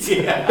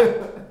 Yeah.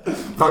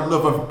 For the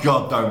love of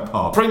God, don't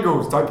pop.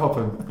 Pringles, don't pop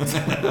them.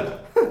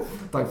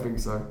 Don't think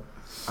so.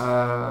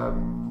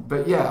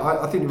 But yeah,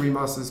 I think the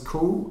remaster's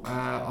cool.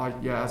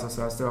 As I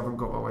say, I still haven't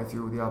got my way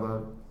through all the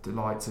other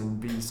delights and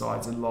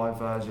B-sides and live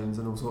versions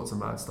and all sorts of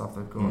mad stuff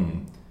they've got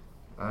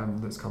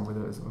that's come with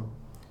it as well,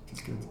 which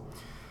is good.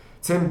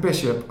 Tim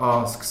Bishop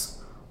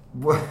asks,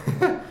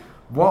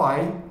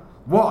 why,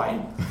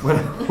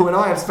 when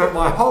I have spent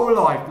my whole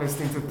life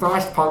listening to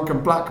thrash punk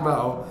and black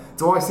metal,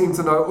 do I seem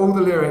to know all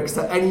the lyrics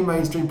to any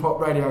mainstream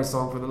pop radio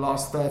song for the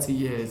last 30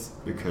 years?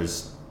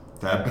 Because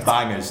they're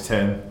bangers,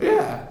 Tim.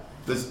 Yeah.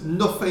 There's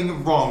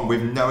nothing wrong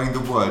with knowing the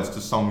words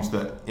to songs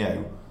that,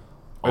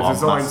 are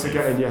designed to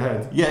get in your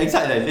head. Yeah,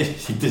 exactly. They're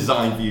literally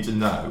designed for you to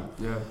know.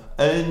 Yeah.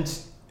 And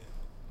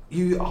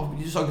you're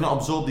just going to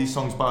absorb these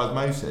songs by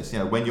osmosis.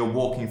 When you're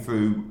walking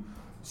through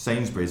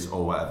Sainsbury's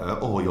or whatever,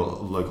 or your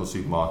local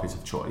supermarket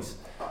of choice,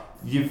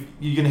 you're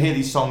going to hear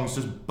these songs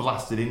just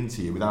blasted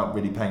into you without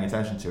really paying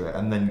attention to it,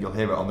 and then you'll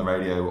hear it on the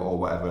radio or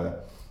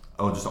whatever,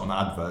 or just on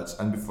adverts,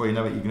 and before you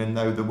know it, you're going to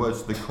know the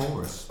words to the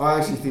chorus. I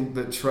actually think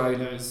that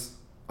trailers,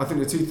 I think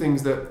the two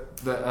things that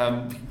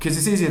because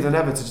it's easier than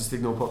ever to just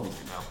ignore pop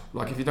music now.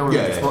 Like if you don't want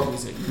to listen to pop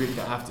music, you really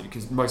don't have to,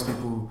 because most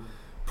people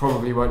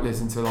probably won't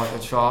listen to like the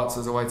charts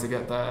as a way to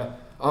get there.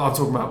 I'm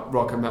talking about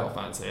rock and metal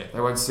fans here. They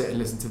won't sit and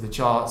listen to the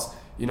charts.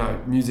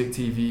 Music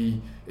TV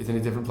is in a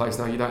different place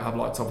now. You don't have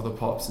like Top of the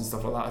Pops and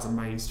stuff like that as a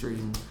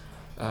mainstream,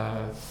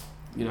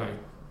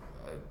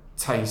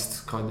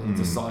 taste kind of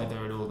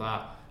decider and all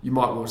that. You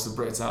might watch the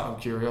Brits out of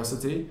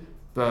curiosity,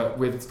 but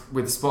with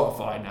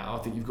Spotify now, I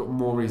think you've got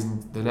more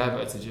reason than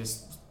ever to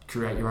just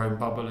create your own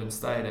bubble and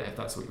stay in it if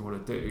that's what you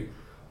want to do.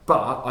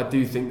 But I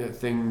do think that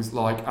things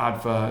like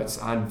adverts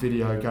and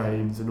video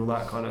games and all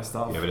that kind of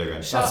stuff. Yeah, video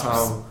games. That's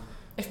how.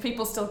 If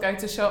people still go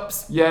to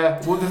shops. Yeah,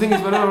 well the thing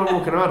is, whenever I'm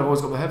walking around, I've always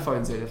got my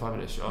headphones in if I'm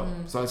in a shop.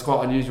 So it's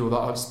quite unusual that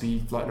I'll just be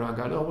floating around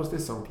going, oh, what's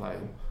this song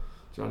playing?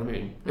 Do you know what I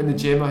mean? In the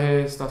gym I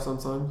hear stuff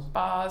sometimes.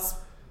 Bars.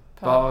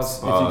 If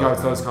you go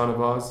to those kind of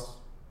bars.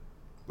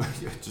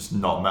 Just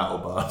not metal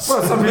bars.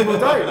 Well, some people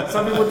don't.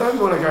 Some people don't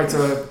want to go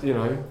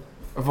to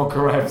a vodka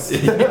revs.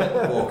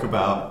 Walk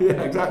about.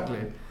 Yeah, exactly.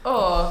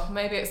 Or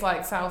maybe it's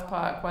like South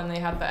Park when they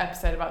had the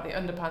episode about the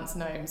underpants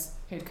gnomes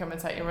who'd come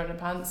and take your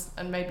underpants,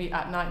 and maybe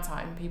at night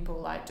time people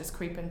like just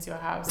creep into your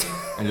house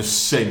and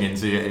just sing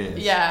into your ears.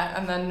 Yeah,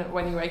 and then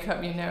when you wake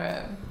up you know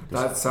it.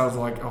 That sounds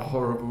like a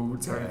horrible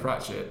Terry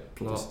Pratchett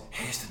plot. Just,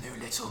 here's the new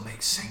Little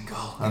Mix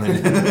single. And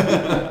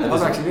then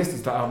I've actually listened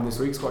to that album this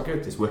week. It's quite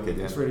good. It's wicked,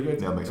 yeah. It's really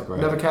good. Yeah, it makes it great.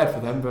 Never cared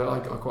for them, but I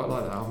quite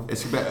like that album.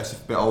 It's a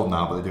bit old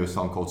now, but they do a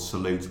song called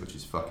Salute, which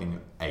is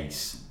fucking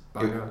ace.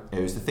 It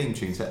was the theme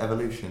tune to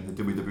Evolution,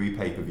 the WWE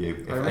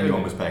pay-per-view, if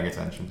anyone was paying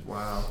attention.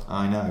 Wow.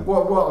 I know.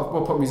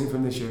 What pop music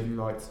from this year have you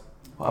liked?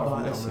 What have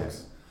I liked this year?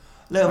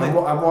 And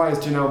why is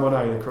Janelle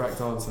Monáe the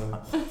correct answer?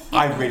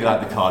 I really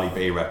like the Cardi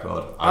B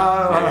record.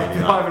 I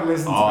haven't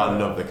listened to it. I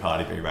love the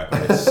Cardi B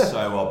record. It's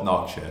so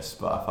obnoxious,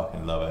 but I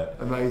fucking love it.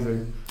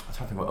 Amazing. I'm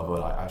trying to think what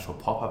other actual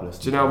pop I've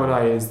listened to. Janelle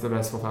Monáe is the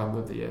best pop album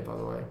of the year, by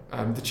the way.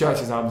 The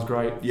Churches album's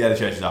great. Yeah, the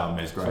Churches album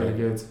is great. It's really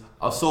good.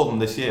 I saw them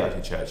this year,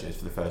 actually, Churches,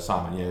 for the first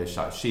time, and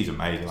yeah, she's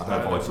amazing. Like,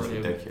 her voice is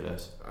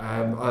ridiculous.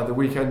 The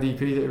Weekend EP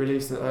that he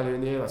released earlier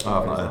in the year, that's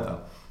I've not heard that.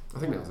 I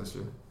think that was this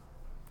year.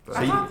 But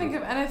I can't think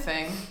of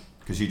anything.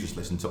 Because you just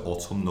listen to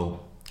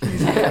autumnal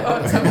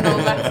autumnal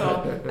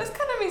metal. There's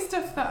kind of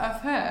stuff that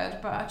I've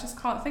heard, but I just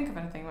can't think of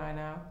anything right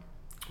now.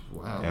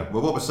 Wow. Yeah,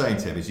 well, what we're saying,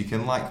 Tim, is you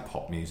can like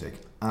pop music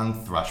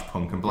and thrash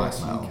punk and black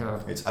metal. You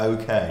can. It's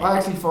okay. I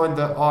actually find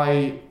that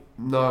I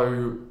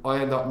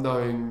end up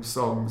knowing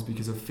songs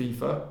because of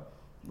FIFA,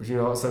 which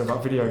what I was saying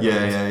about video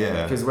games.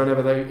 Yeah. Because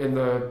whenever they in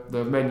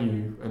the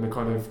menu and the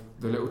kind of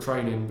the little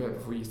training bit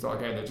before you start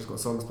a game, they've just got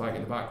songs playing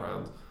in the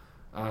background.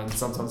 And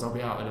sometimes I'll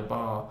be out in a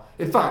bar.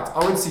 In fact, I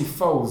went to see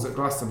Foals at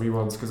Glastonbury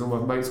once because all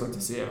my mates went to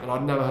see it, and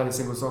I'd never heard a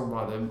single song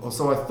by them, or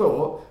so I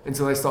thought,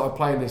 until they started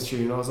playing this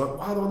tune. I was like,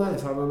 why do I know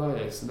this? How do I know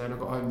this? And then I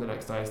got home the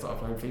next day and started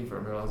playing FIFA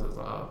and realised it was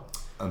like,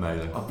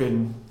 amazing. I've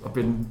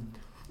been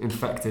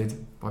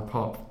infected by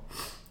pop.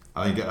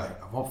 I think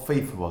what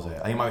FIFA was it?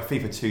 I think it might be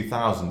FIFA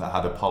 2000 that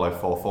had Apollo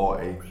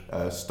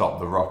 440 Stop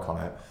the Rock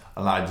on it,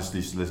 and I just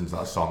used to listen to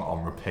that song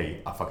on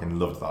repeat. I fucking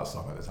loved that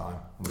song at the time.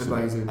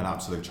 Amazing. An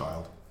absolute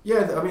child.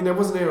 Yeah, I mean, there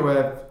was an era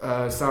where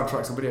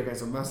soundtracks on video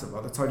games were massive.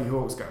 Like the Tony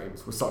Hawk's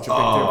games was such a big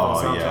deal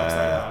for the soundtracks they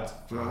had.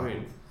 Do you know what I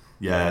mean?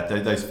 Yeah,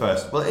 those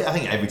first. Well, I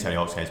think every Tony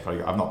Hawk's game is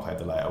probably. I've not played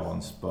the later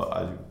ones, but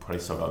I probably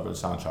still got a good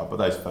soundtrack. But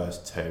those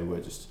first two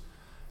were just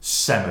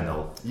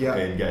seminal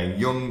in getting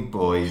young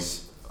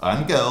boys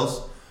and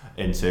girls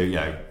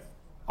into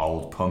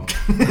old punk.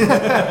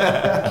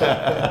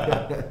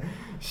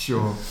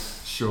 Sure.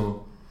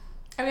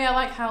 I mean, I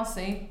like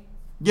Halsey.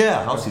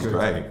 Yeah, Halsey's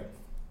great.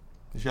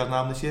 Did she have an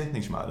album this year? I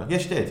think she might have. Yeah,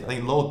 she did. I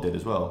think Lord did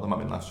as well. That might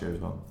have been last year as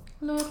well.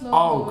 Lord.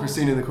 Oh,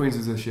 Christina and the Queens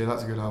was this year.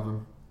 That's a good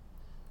album.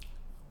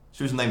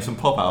 She was named some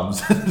pop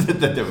albums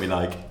that we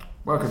like.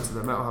 Welcome to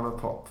the Metal Hammer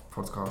Pop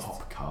Podcast.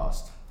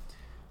 Popcast.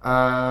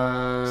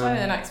 Shall I do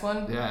the next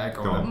one? Yeah,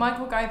 go on.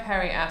 Michael Guy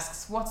Perry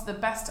asks, what are the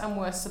best and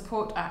worst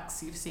support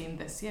acts you've seen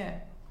this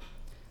year?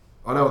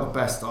 I know what the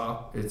best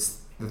are.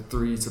 It's the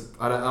three.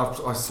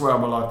 I swear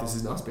on my life this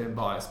isn't us being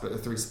biased, but the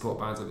three support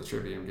bands at the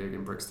Trivium gig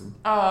in Brixton.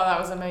 Oh, that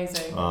was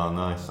amazing. Oh,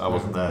 nice. I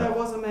wasn't there. That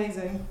was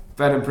amazing.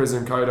 Venom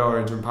Prison, Code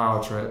Orange, and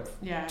Power Trip.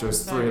 Yeah.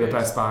 Just so three good. of the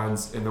best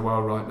bands in the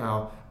world right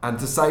now. And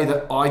to say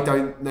that I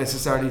don't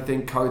necessarily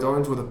think Code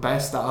Orange were the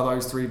best out of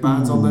those three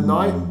bands on the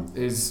night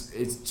it's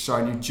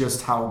showing you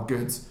just how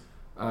good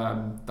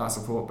that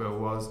support bill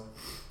was.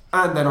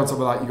 And then on top of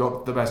that, you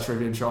got the best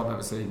Trivium show I've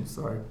ever seen.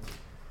 So,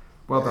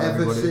 well done,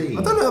 everybody.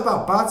 I don't know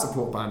about bad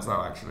support bands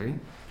though. Actually,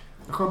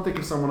 I can't think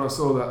of someone I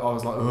saw that I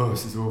was like, oh,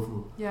 this is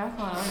awful. Yeah,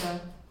 I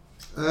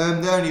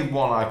know. The only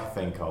one I can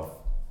think of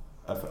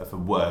for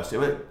worst.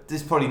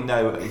 There's probably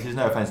no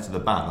offence to the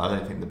band. I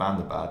don't think the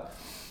band are bad.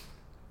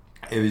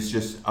 It was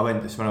just when I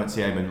went to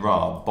see Amon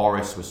Ra,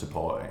 Boris was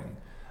supporting,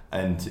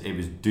 and it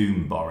was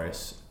Doom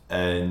Boris,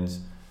 and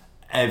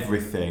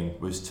everything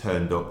was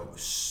turned up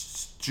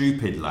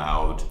stupid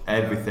loud.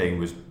 Everything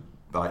was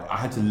like I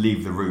had to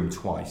leave the room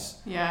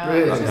twice. Yeah,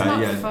 really? it's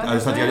not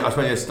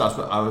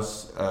fun. I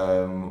was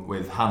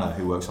with Hannah,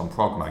 who works on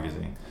Prog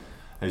magazine,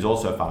 who's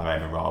also a fan of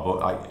Amon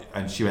Ra,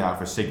 and she went out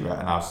for a cigarette,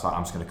 and I was like,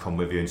 I'm just going to come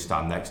with you and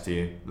stand next to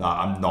you. Like,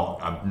 I'm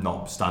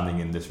not standing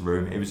in this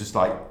room. It was just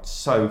like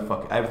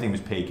so everything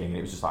was peaking, and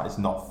it was just like it's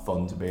not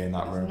fun to be in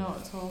that room.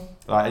 Not at all.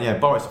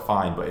 Like, Boris are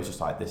fine, but it's just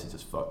like this is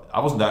just fuck. I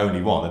wasn't the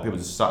only one. People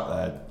just sat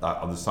there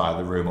on the side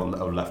of the room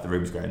or left the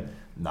rooms going,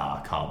 nah,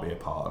 I can't be a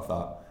part of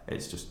that.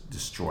 It's just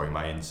destroying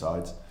my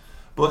insides.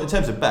 But in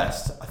terms of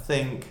best, I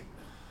think.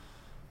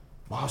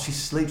 Wow, she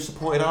Sleep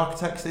supported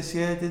Architects this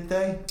year, did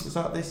they? Was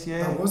that this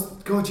year? That was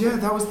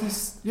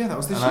this year.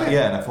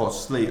 And I thought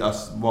Sleep,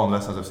 that's one of the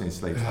best times I've seen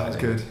Sleep. Yeah, that was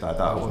good. That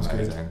was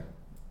amazing. Good.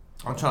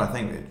 I'm trying to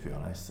think, to be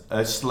honest.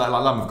 Like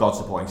Lamb of God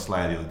supporting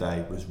Slayer the other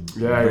day was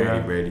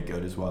really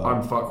good as well.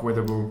 I'm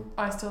fuckwithable.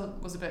 I still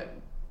was a bit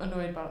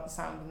annoyed about the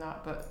sound in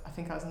that, but I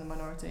think I was in the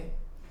minority.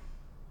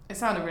 It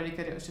sounded really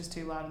good, it was just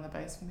too loud in the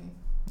bass for me.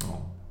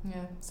 Oh.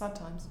 Yeah, sad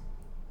times.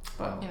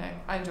 But,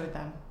 I enjoyed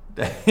them.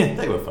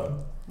 They were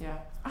fun. Yeah.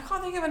 I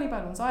can't think of any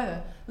bad ones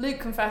either. Luke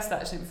confessed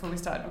actually before we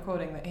started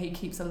recording that he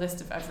keeps a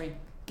list of every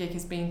gig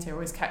he's been to,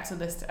 or he's kept a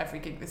list of every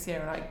gig this year,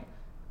 and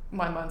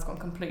my mind's gone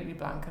completely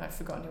blank and I've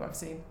forgotten who I've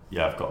seen.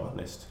 Yeah, I've got that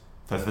list.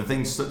 For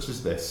things such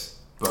as this.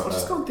 But, I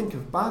just can't think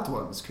of bad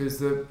ones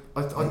because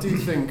I do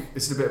think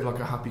it's a bit of like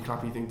a happy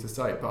clappy thing to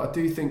say, but I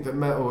do think that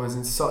metal is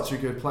in such a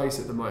good place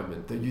at the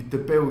moment that the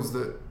bills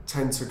that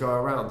tend to go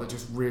around are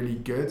just really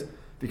good.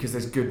 Because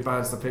there's good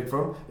bands to pick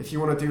from. If you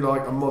want to do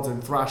like a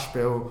modern thrash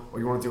bill, or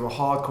you want to do a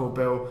hardcore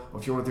bill, or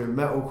if you want to do a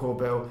metalcore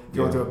bill, if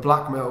you want to do a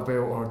black metal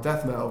bill, or a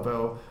death metal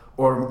bill,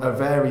 or a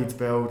varied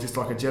bill, just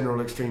like a general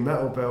extreme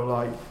metal bill,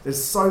 like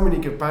there's so many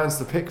good bands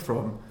to pick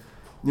from.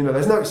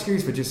 There's no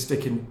excuse for just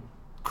sticking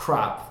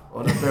crap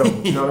on a bill.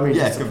 You know what I mean?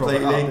 Yeah, just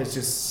completely. There's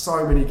just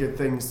so many good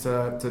things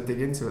to dig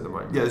into at the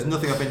moment. Yeah, there's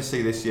nothing I've been to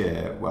see this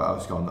year where I've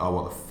just gone, oh,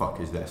 what the fuck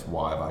is this?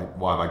 Why have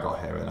I got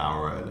here an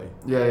hour early?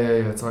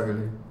 Yeah,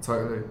 totally.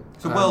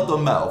 So well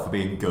done, metal, for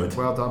being good.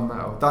 Well done,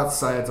 metal. That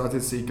said, I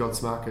did see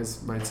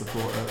Godsmackers made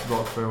support at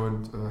Rockville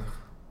and.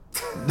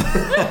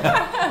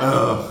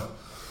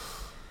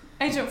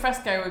 Agent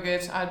Fresco were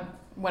good. I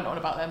went on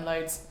about them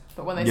loads,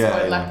 but when they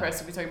supported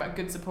Leprous, if we're talking about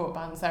good support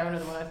bands, they're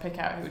another one I'd pick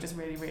out who were just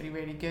really, really,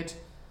 really good.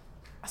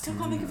 I still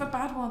can't think of a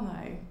bad one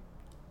though.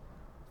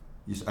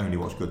 You just only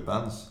watch good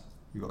bands.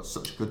 You've got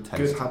such good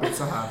taste. Good habit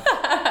to have.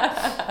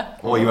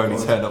 Or you only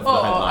turn up for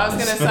the headlines. I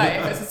was going to say,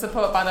 if it's a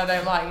support band I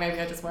don't like, maybe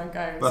I just won't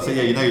go. But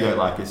you don't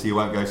like it, so you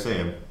won't go see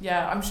them.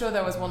 Yeah, I'm sure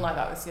there was one like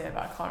that this year,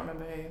 but I can't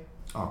remember who.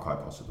 Oh,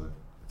 quite possibly.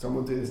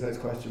 Someone do this next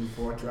question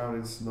before I drown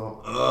in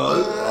snot.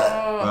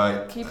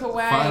 Right. Keep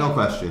away. Final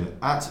question.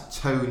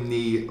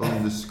 @Tony_C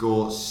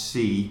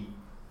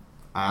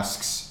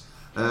asks,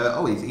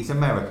 he's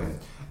American.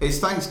 It's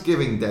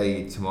Thanksgiving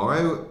Day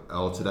tomorrow,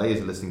 or today as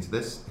you're listening to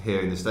this, here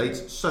in the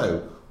States.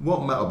 So,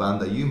 what metal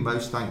band are you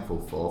most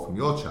thankful for from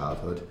your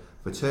childhood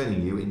for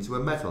turning you into a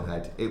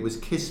metalhead? It was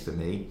Kiss for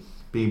me.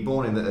 Being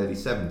born in the early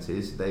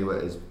 70s, they were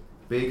as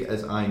Big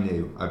as I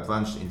knew. I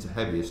branched into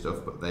heavier stuff,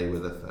 but they were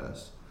the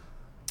first.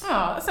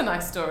 Oh, that's a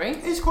nice story.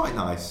 It's quite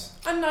nice.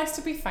 And nice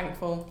to be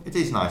thankful. It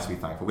is nice to be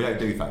thankful. We don't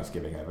do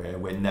Thanksgiving over here.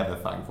 We're never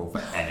thankful for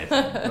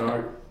anything.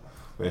 No.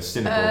 We're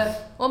cynical.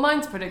 Well,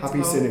 mine's predictable.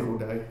 Happy cynical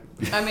day.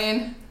 I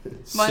mean,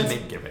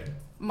 Cynic giving.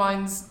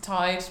 mine's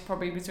tied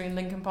probably between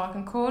Linkin Park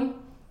and Korn.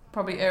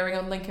 Probably erring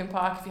on Linkin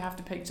Park if you have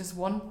to pick just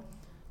one.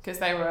 Because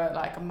they were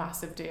like a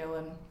massive deal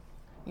and,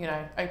 you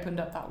know, opened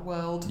up that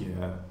world.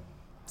 Yeah.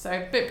 So,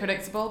 a bit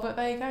predictable, but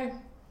there you go.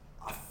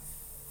 I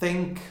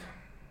think...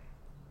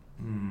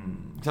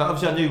 So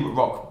obviously I knew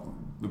rock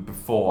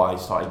before I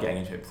started getting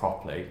into it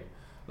properly,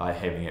 like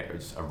hearing it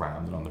was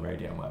around and on the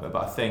radio and whatever,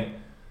 but I think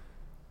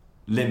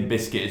Limp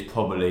Bizkit is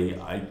probably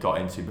I got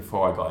into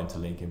before I got into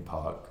Linkin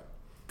Park,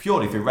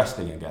 purely for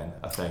wrestling again,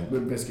 I think.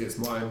 Limp Bizkit's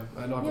mine,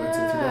 and I've voted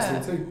for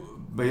wrestling too.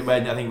 But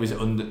when I think it was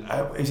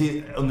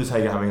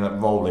Undertaker having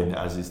like Rolling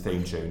as his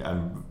theme tune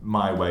and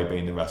My Way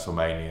being the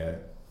WrestleMania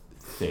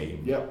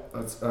theme. Yep,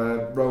 that's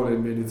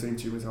Rolling being the theme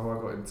tune was how I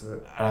got into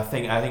it. And I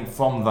think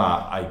from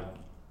that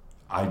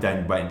I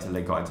then got into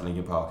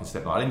Linkin Park and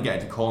Slipknot. I didn't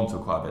get into Korn until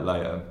quite a bit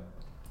later.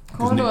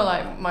 Korn were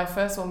like my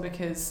first one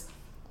because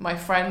my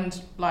friend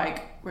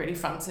like really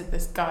fancied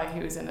this guy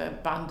who was in a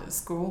band at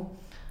school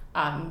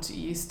and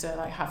used to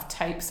like have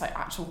tapes, like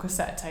actual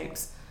cassette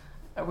tapes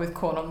with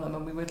Korn on them,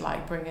 and we would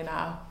like bring in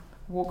our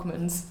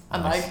Walkmans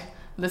and like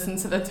listen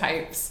to the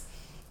tapes.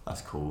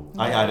 That's cool.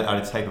 Yeah. I had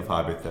a tape of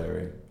Hybrid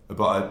Theory,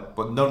 but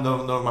none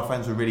of my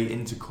friends were really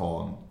into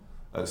Korn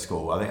at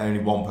school. I think only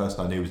one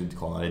person I knew was into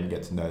Korn. I didn't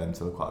get to know them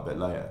until quite a bit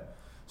later,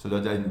 so I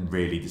didn't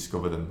really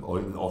discover them or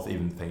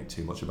even think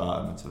too much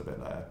about them until a bit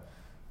later.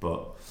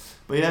 But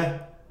yeah,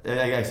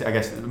 I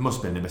guess it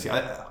must have been Limp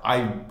Bizkit.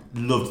 I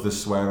loved the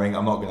swearing.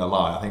 I'm not going to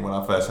lie. I think when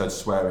I first heard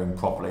swearing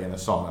properly in a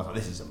song, I was like,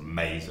 this is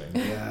amazing.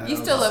 Yeah, You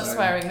still love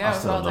swearing now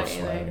as well, love don't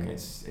you? swearing.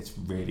 It's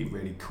really,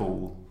 really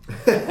cool.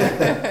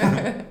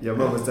 Yeah,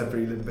 mine was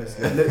definitely Limp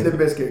Bizkit. Limp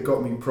Bizkit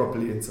got me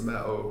properly into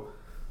metal.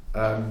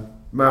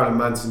 Marilyn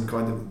Manson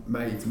kind of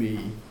made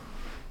me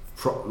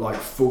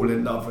fall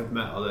in love with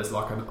metal as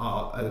like an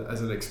art,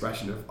 as an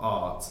expression of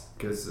art,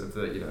 because of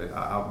the, you know, that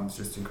album's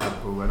just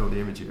incredible and all the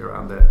imagery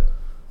around it.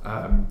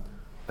 And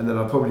then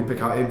I'd probably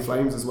pick out In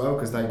Flames as well,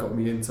 because they got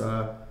me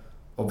into,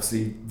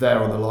 obviously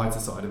they're on the lighter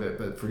side of it,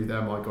 but through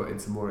them I got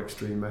into more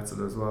extreme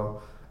metal as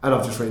well. And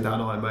I've just written down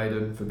Iron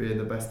Maiden for being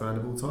the best band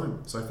of all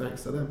time, so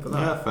thanks to them for that.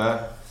 Yeah,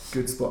 fair.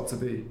 Good spot to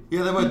be.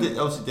 Yeah, they were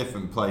obviously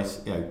different place.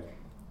 You know,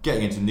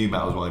 getting into new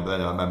metal as well. But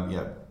then I remember, you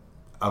know,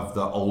 of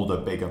the older,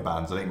 bigger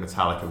bands, I think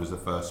Metallica was the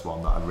first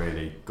one that I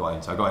really got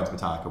into. I got into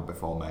Metallica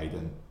before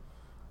Maiden,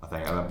 I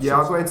think. I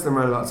got into them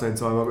around that same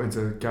time. I got into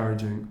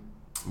Garaging.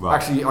 Right.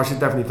 Actually, I should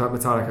definitely thank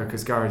Metallica,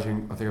 because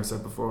Garaging, I think I've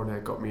said before, and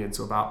it got me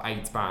into about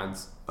 8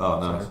 bands. Oh,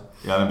 nice. So.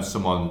 Yeah, I remember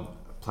someone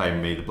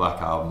playing me the Black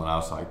Album, and I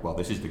was like, well,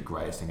 this is the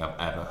greatest thing I've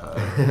ever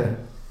heard.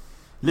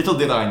 Little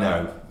did I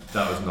know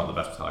that was not the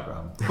best Metallica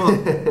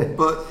album.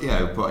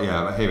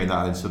 But hearing that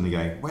and then suddenly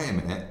going, wait a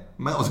minute,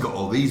 metal's got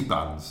all these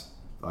bands.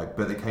 Like,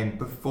 but they came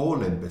before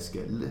Limp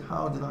Bizkit.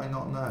 How did I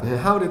not know? Yeah,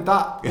 how did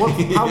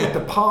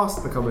the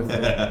past become a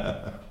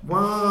thing?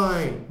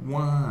 Why?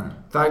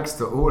 Thanks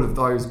to all of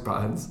those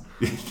bands.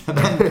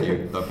 Thank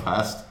you, the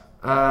past.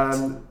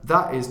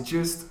 That is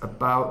just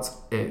about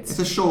it. It's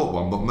a short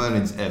one, but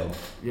Merlin's ill.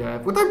 Yeah,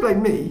 well, don't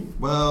blame me.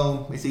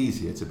 Well, it's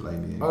easier to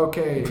blame you.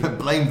 Okay.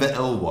 Blame the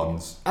ill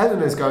ones.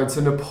 Eleanor's going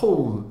to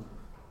Nepal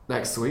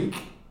next week.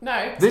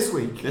 No. This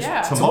week.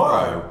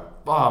 Tomorrow.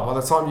 By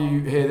the time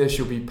you hear this,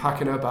 she'll be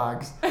packing her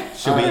bags.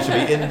 She'll be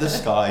in the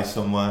sky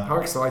somewhere. How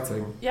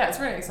exciting. Yeah, it's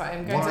really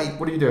exciting.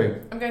 What are you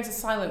doing? I'm going to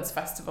Silence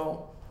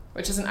Festival,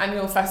 which is an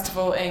annual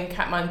festival in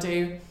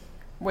Kathmandu,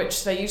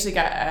 which they usually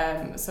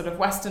get sort of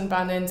Western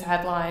band in to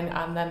headline,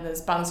 and then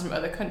there's bands from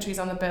other countries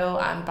on the bill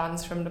and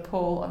bands from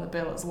Nepal on the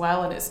bill as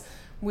well. And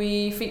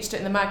we featured it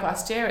in the mag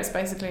last year. It's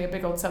basically a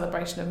big old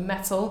celebration of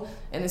metal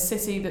in a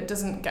city that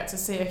doesn't get to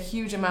see a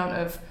huge amount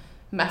of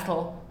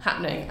metal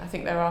happening. I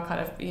think there are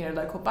kind of, you know,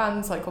 local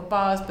bands, local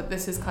bars, but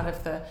this is kind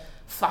of the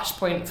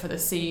flashpoint for the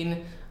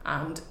scene,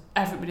 and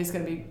everybody's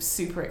going to be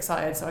super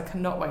excited, so I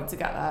cannot wait to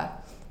get there.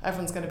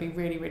 Everyone's going to be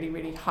really, really,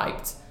 really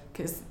hyped,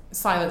 because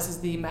Silence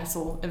is the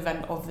metal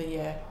event of the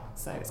year,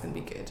 so it's going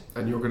to be good.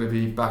 And you're going to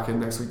be back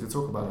in next week to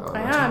talk about it,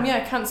 I am,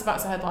 yeah. Cancer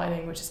Bats are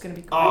headlining, which is going to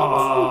be great.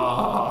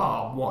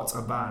 Oh, what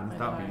a band.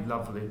 That'd be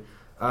lovely.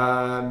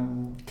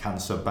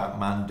 Cancer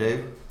Batman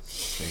do.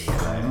 See you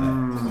later.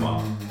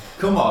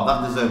 Come on,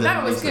 that deserved.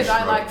 That was good.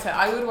 I liked it.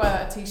 I would wear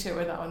that t-shirt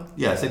with that on.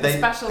 Yeah, so if they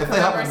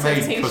haven't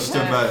made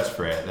custom merch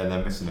for it, then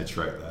they're missing a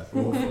trick there.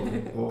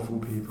 Awful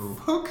people.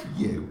 Fuck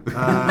you. You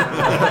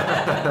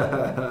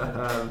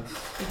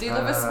do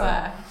love a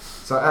swear.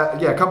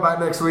 So come back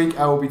next week.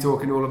 I will be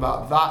talking all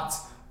about that,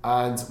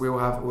 and we will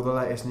have all the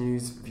latest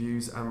news,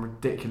 views, and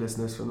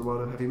ridiculousness from the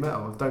world of heavy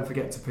metal. Don't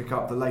forget to pick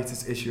up the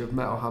latest issue of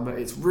Metal Hammer.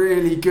 It's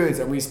really good,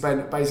 and we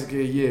spent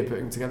basically a year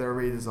putting together a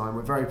redesign.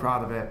 We're very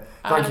proud of it.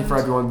 Thank you for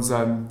everyone's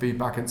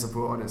feedback and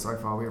support on it so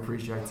far. We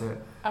appreciate it.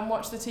 And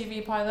watch the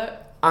TV pilot.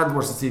 and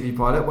watch the TV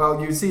pilot,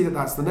 well, you see that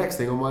that's the next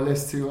thing on my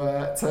list to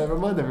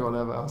remind everyone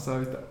about.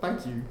 So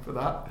thank you for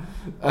that.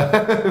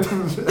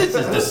 This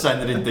is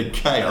descended into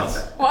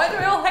chaos. Why do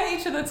we all hate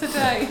each other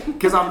today?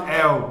 Because I'm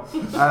ill.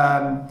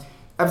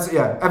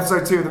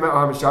 Episode 2 of the Metal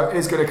Hammer Show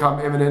is going to come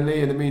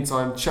imminently. In the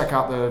meantime, check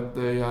out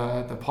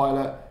the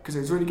pilot because it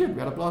was really good. We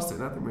had a blast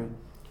in it, didn't we?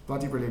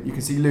 Bloody brilliant. You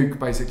can see Luke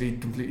basically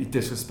completely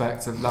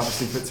disrespect a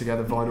lavishly put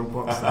together vinyl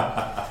box set.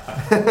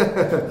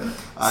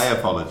 I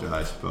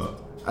apologise, but...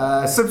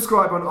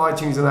 subscribe on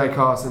iTunes and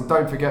Acast, and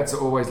don't forget to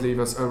always leave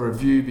us a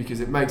review because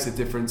it makes a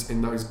difference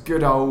in those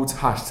good old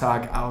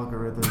hashtag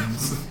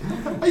algorithms.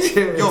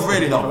 You're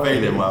really not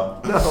feeling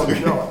well. No,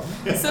 I'm not.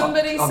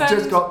 Somebody I've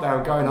just got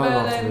down going home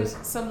after Merlin this.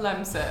 some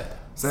Lemsip.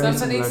 Send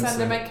Somebody some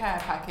send him Lemsip. a care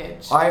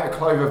package. I ate a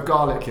clove of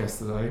garlic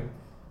yesterday.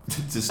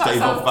 To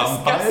stave off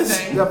vampires?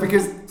 Disgusting. Yeah,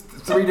 because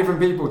 3 different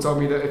people told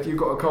me that if you've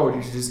got a cold,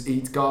 you should just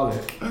eat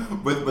garlic.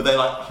 Were they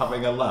like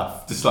having a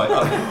laugh? Just like,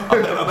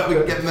 I bet we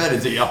can get Merlin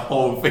to eat a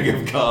whole thing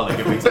of garlic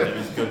if we tell him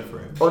it's good for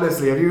him.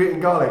 Honestly, have you eaten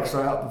garlic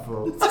straight up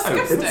before? It's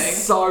disgusting. It's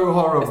so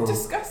horrible. It's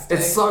disgusting.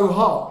 It's so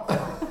hot.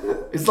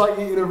 It's like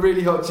eating a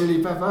really hot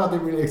chili pepper. I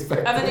didn't really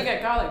expect And then it. you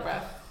get garlic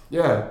breath.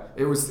 Yeah,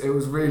 it was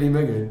really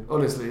minging.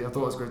 Honestly, I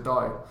thought I was going to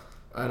die.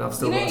 And I've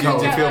still You know got you a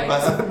cold. Do you feel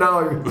better? No.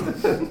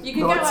 You can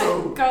Not get at all.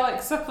 like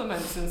garlic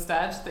supplements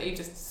instead that you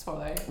just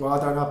swallow. Well, I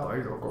don't have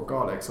those. I've got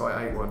garlic, so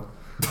I ate one.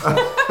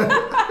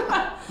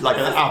 Like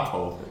an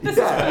apple.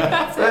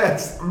 Yeah.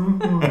 Yes.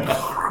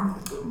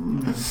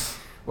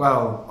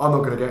 Well, I'm not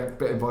going to get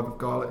bitten by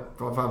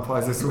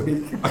vampires this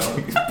week.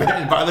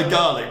 Bitten by the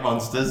garlic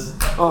monsters.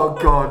 Oh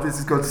God, this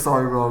has gone so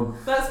wrong.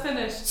 That's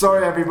finished.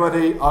 Sorry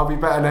everybody, I'll be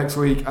better next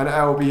week and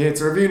Elle will be here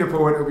to review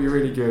Nepal and it'll be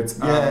really good.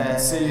 Yay.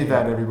 See you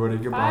then everybody,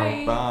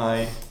 goodbye.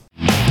 Bye. Bye.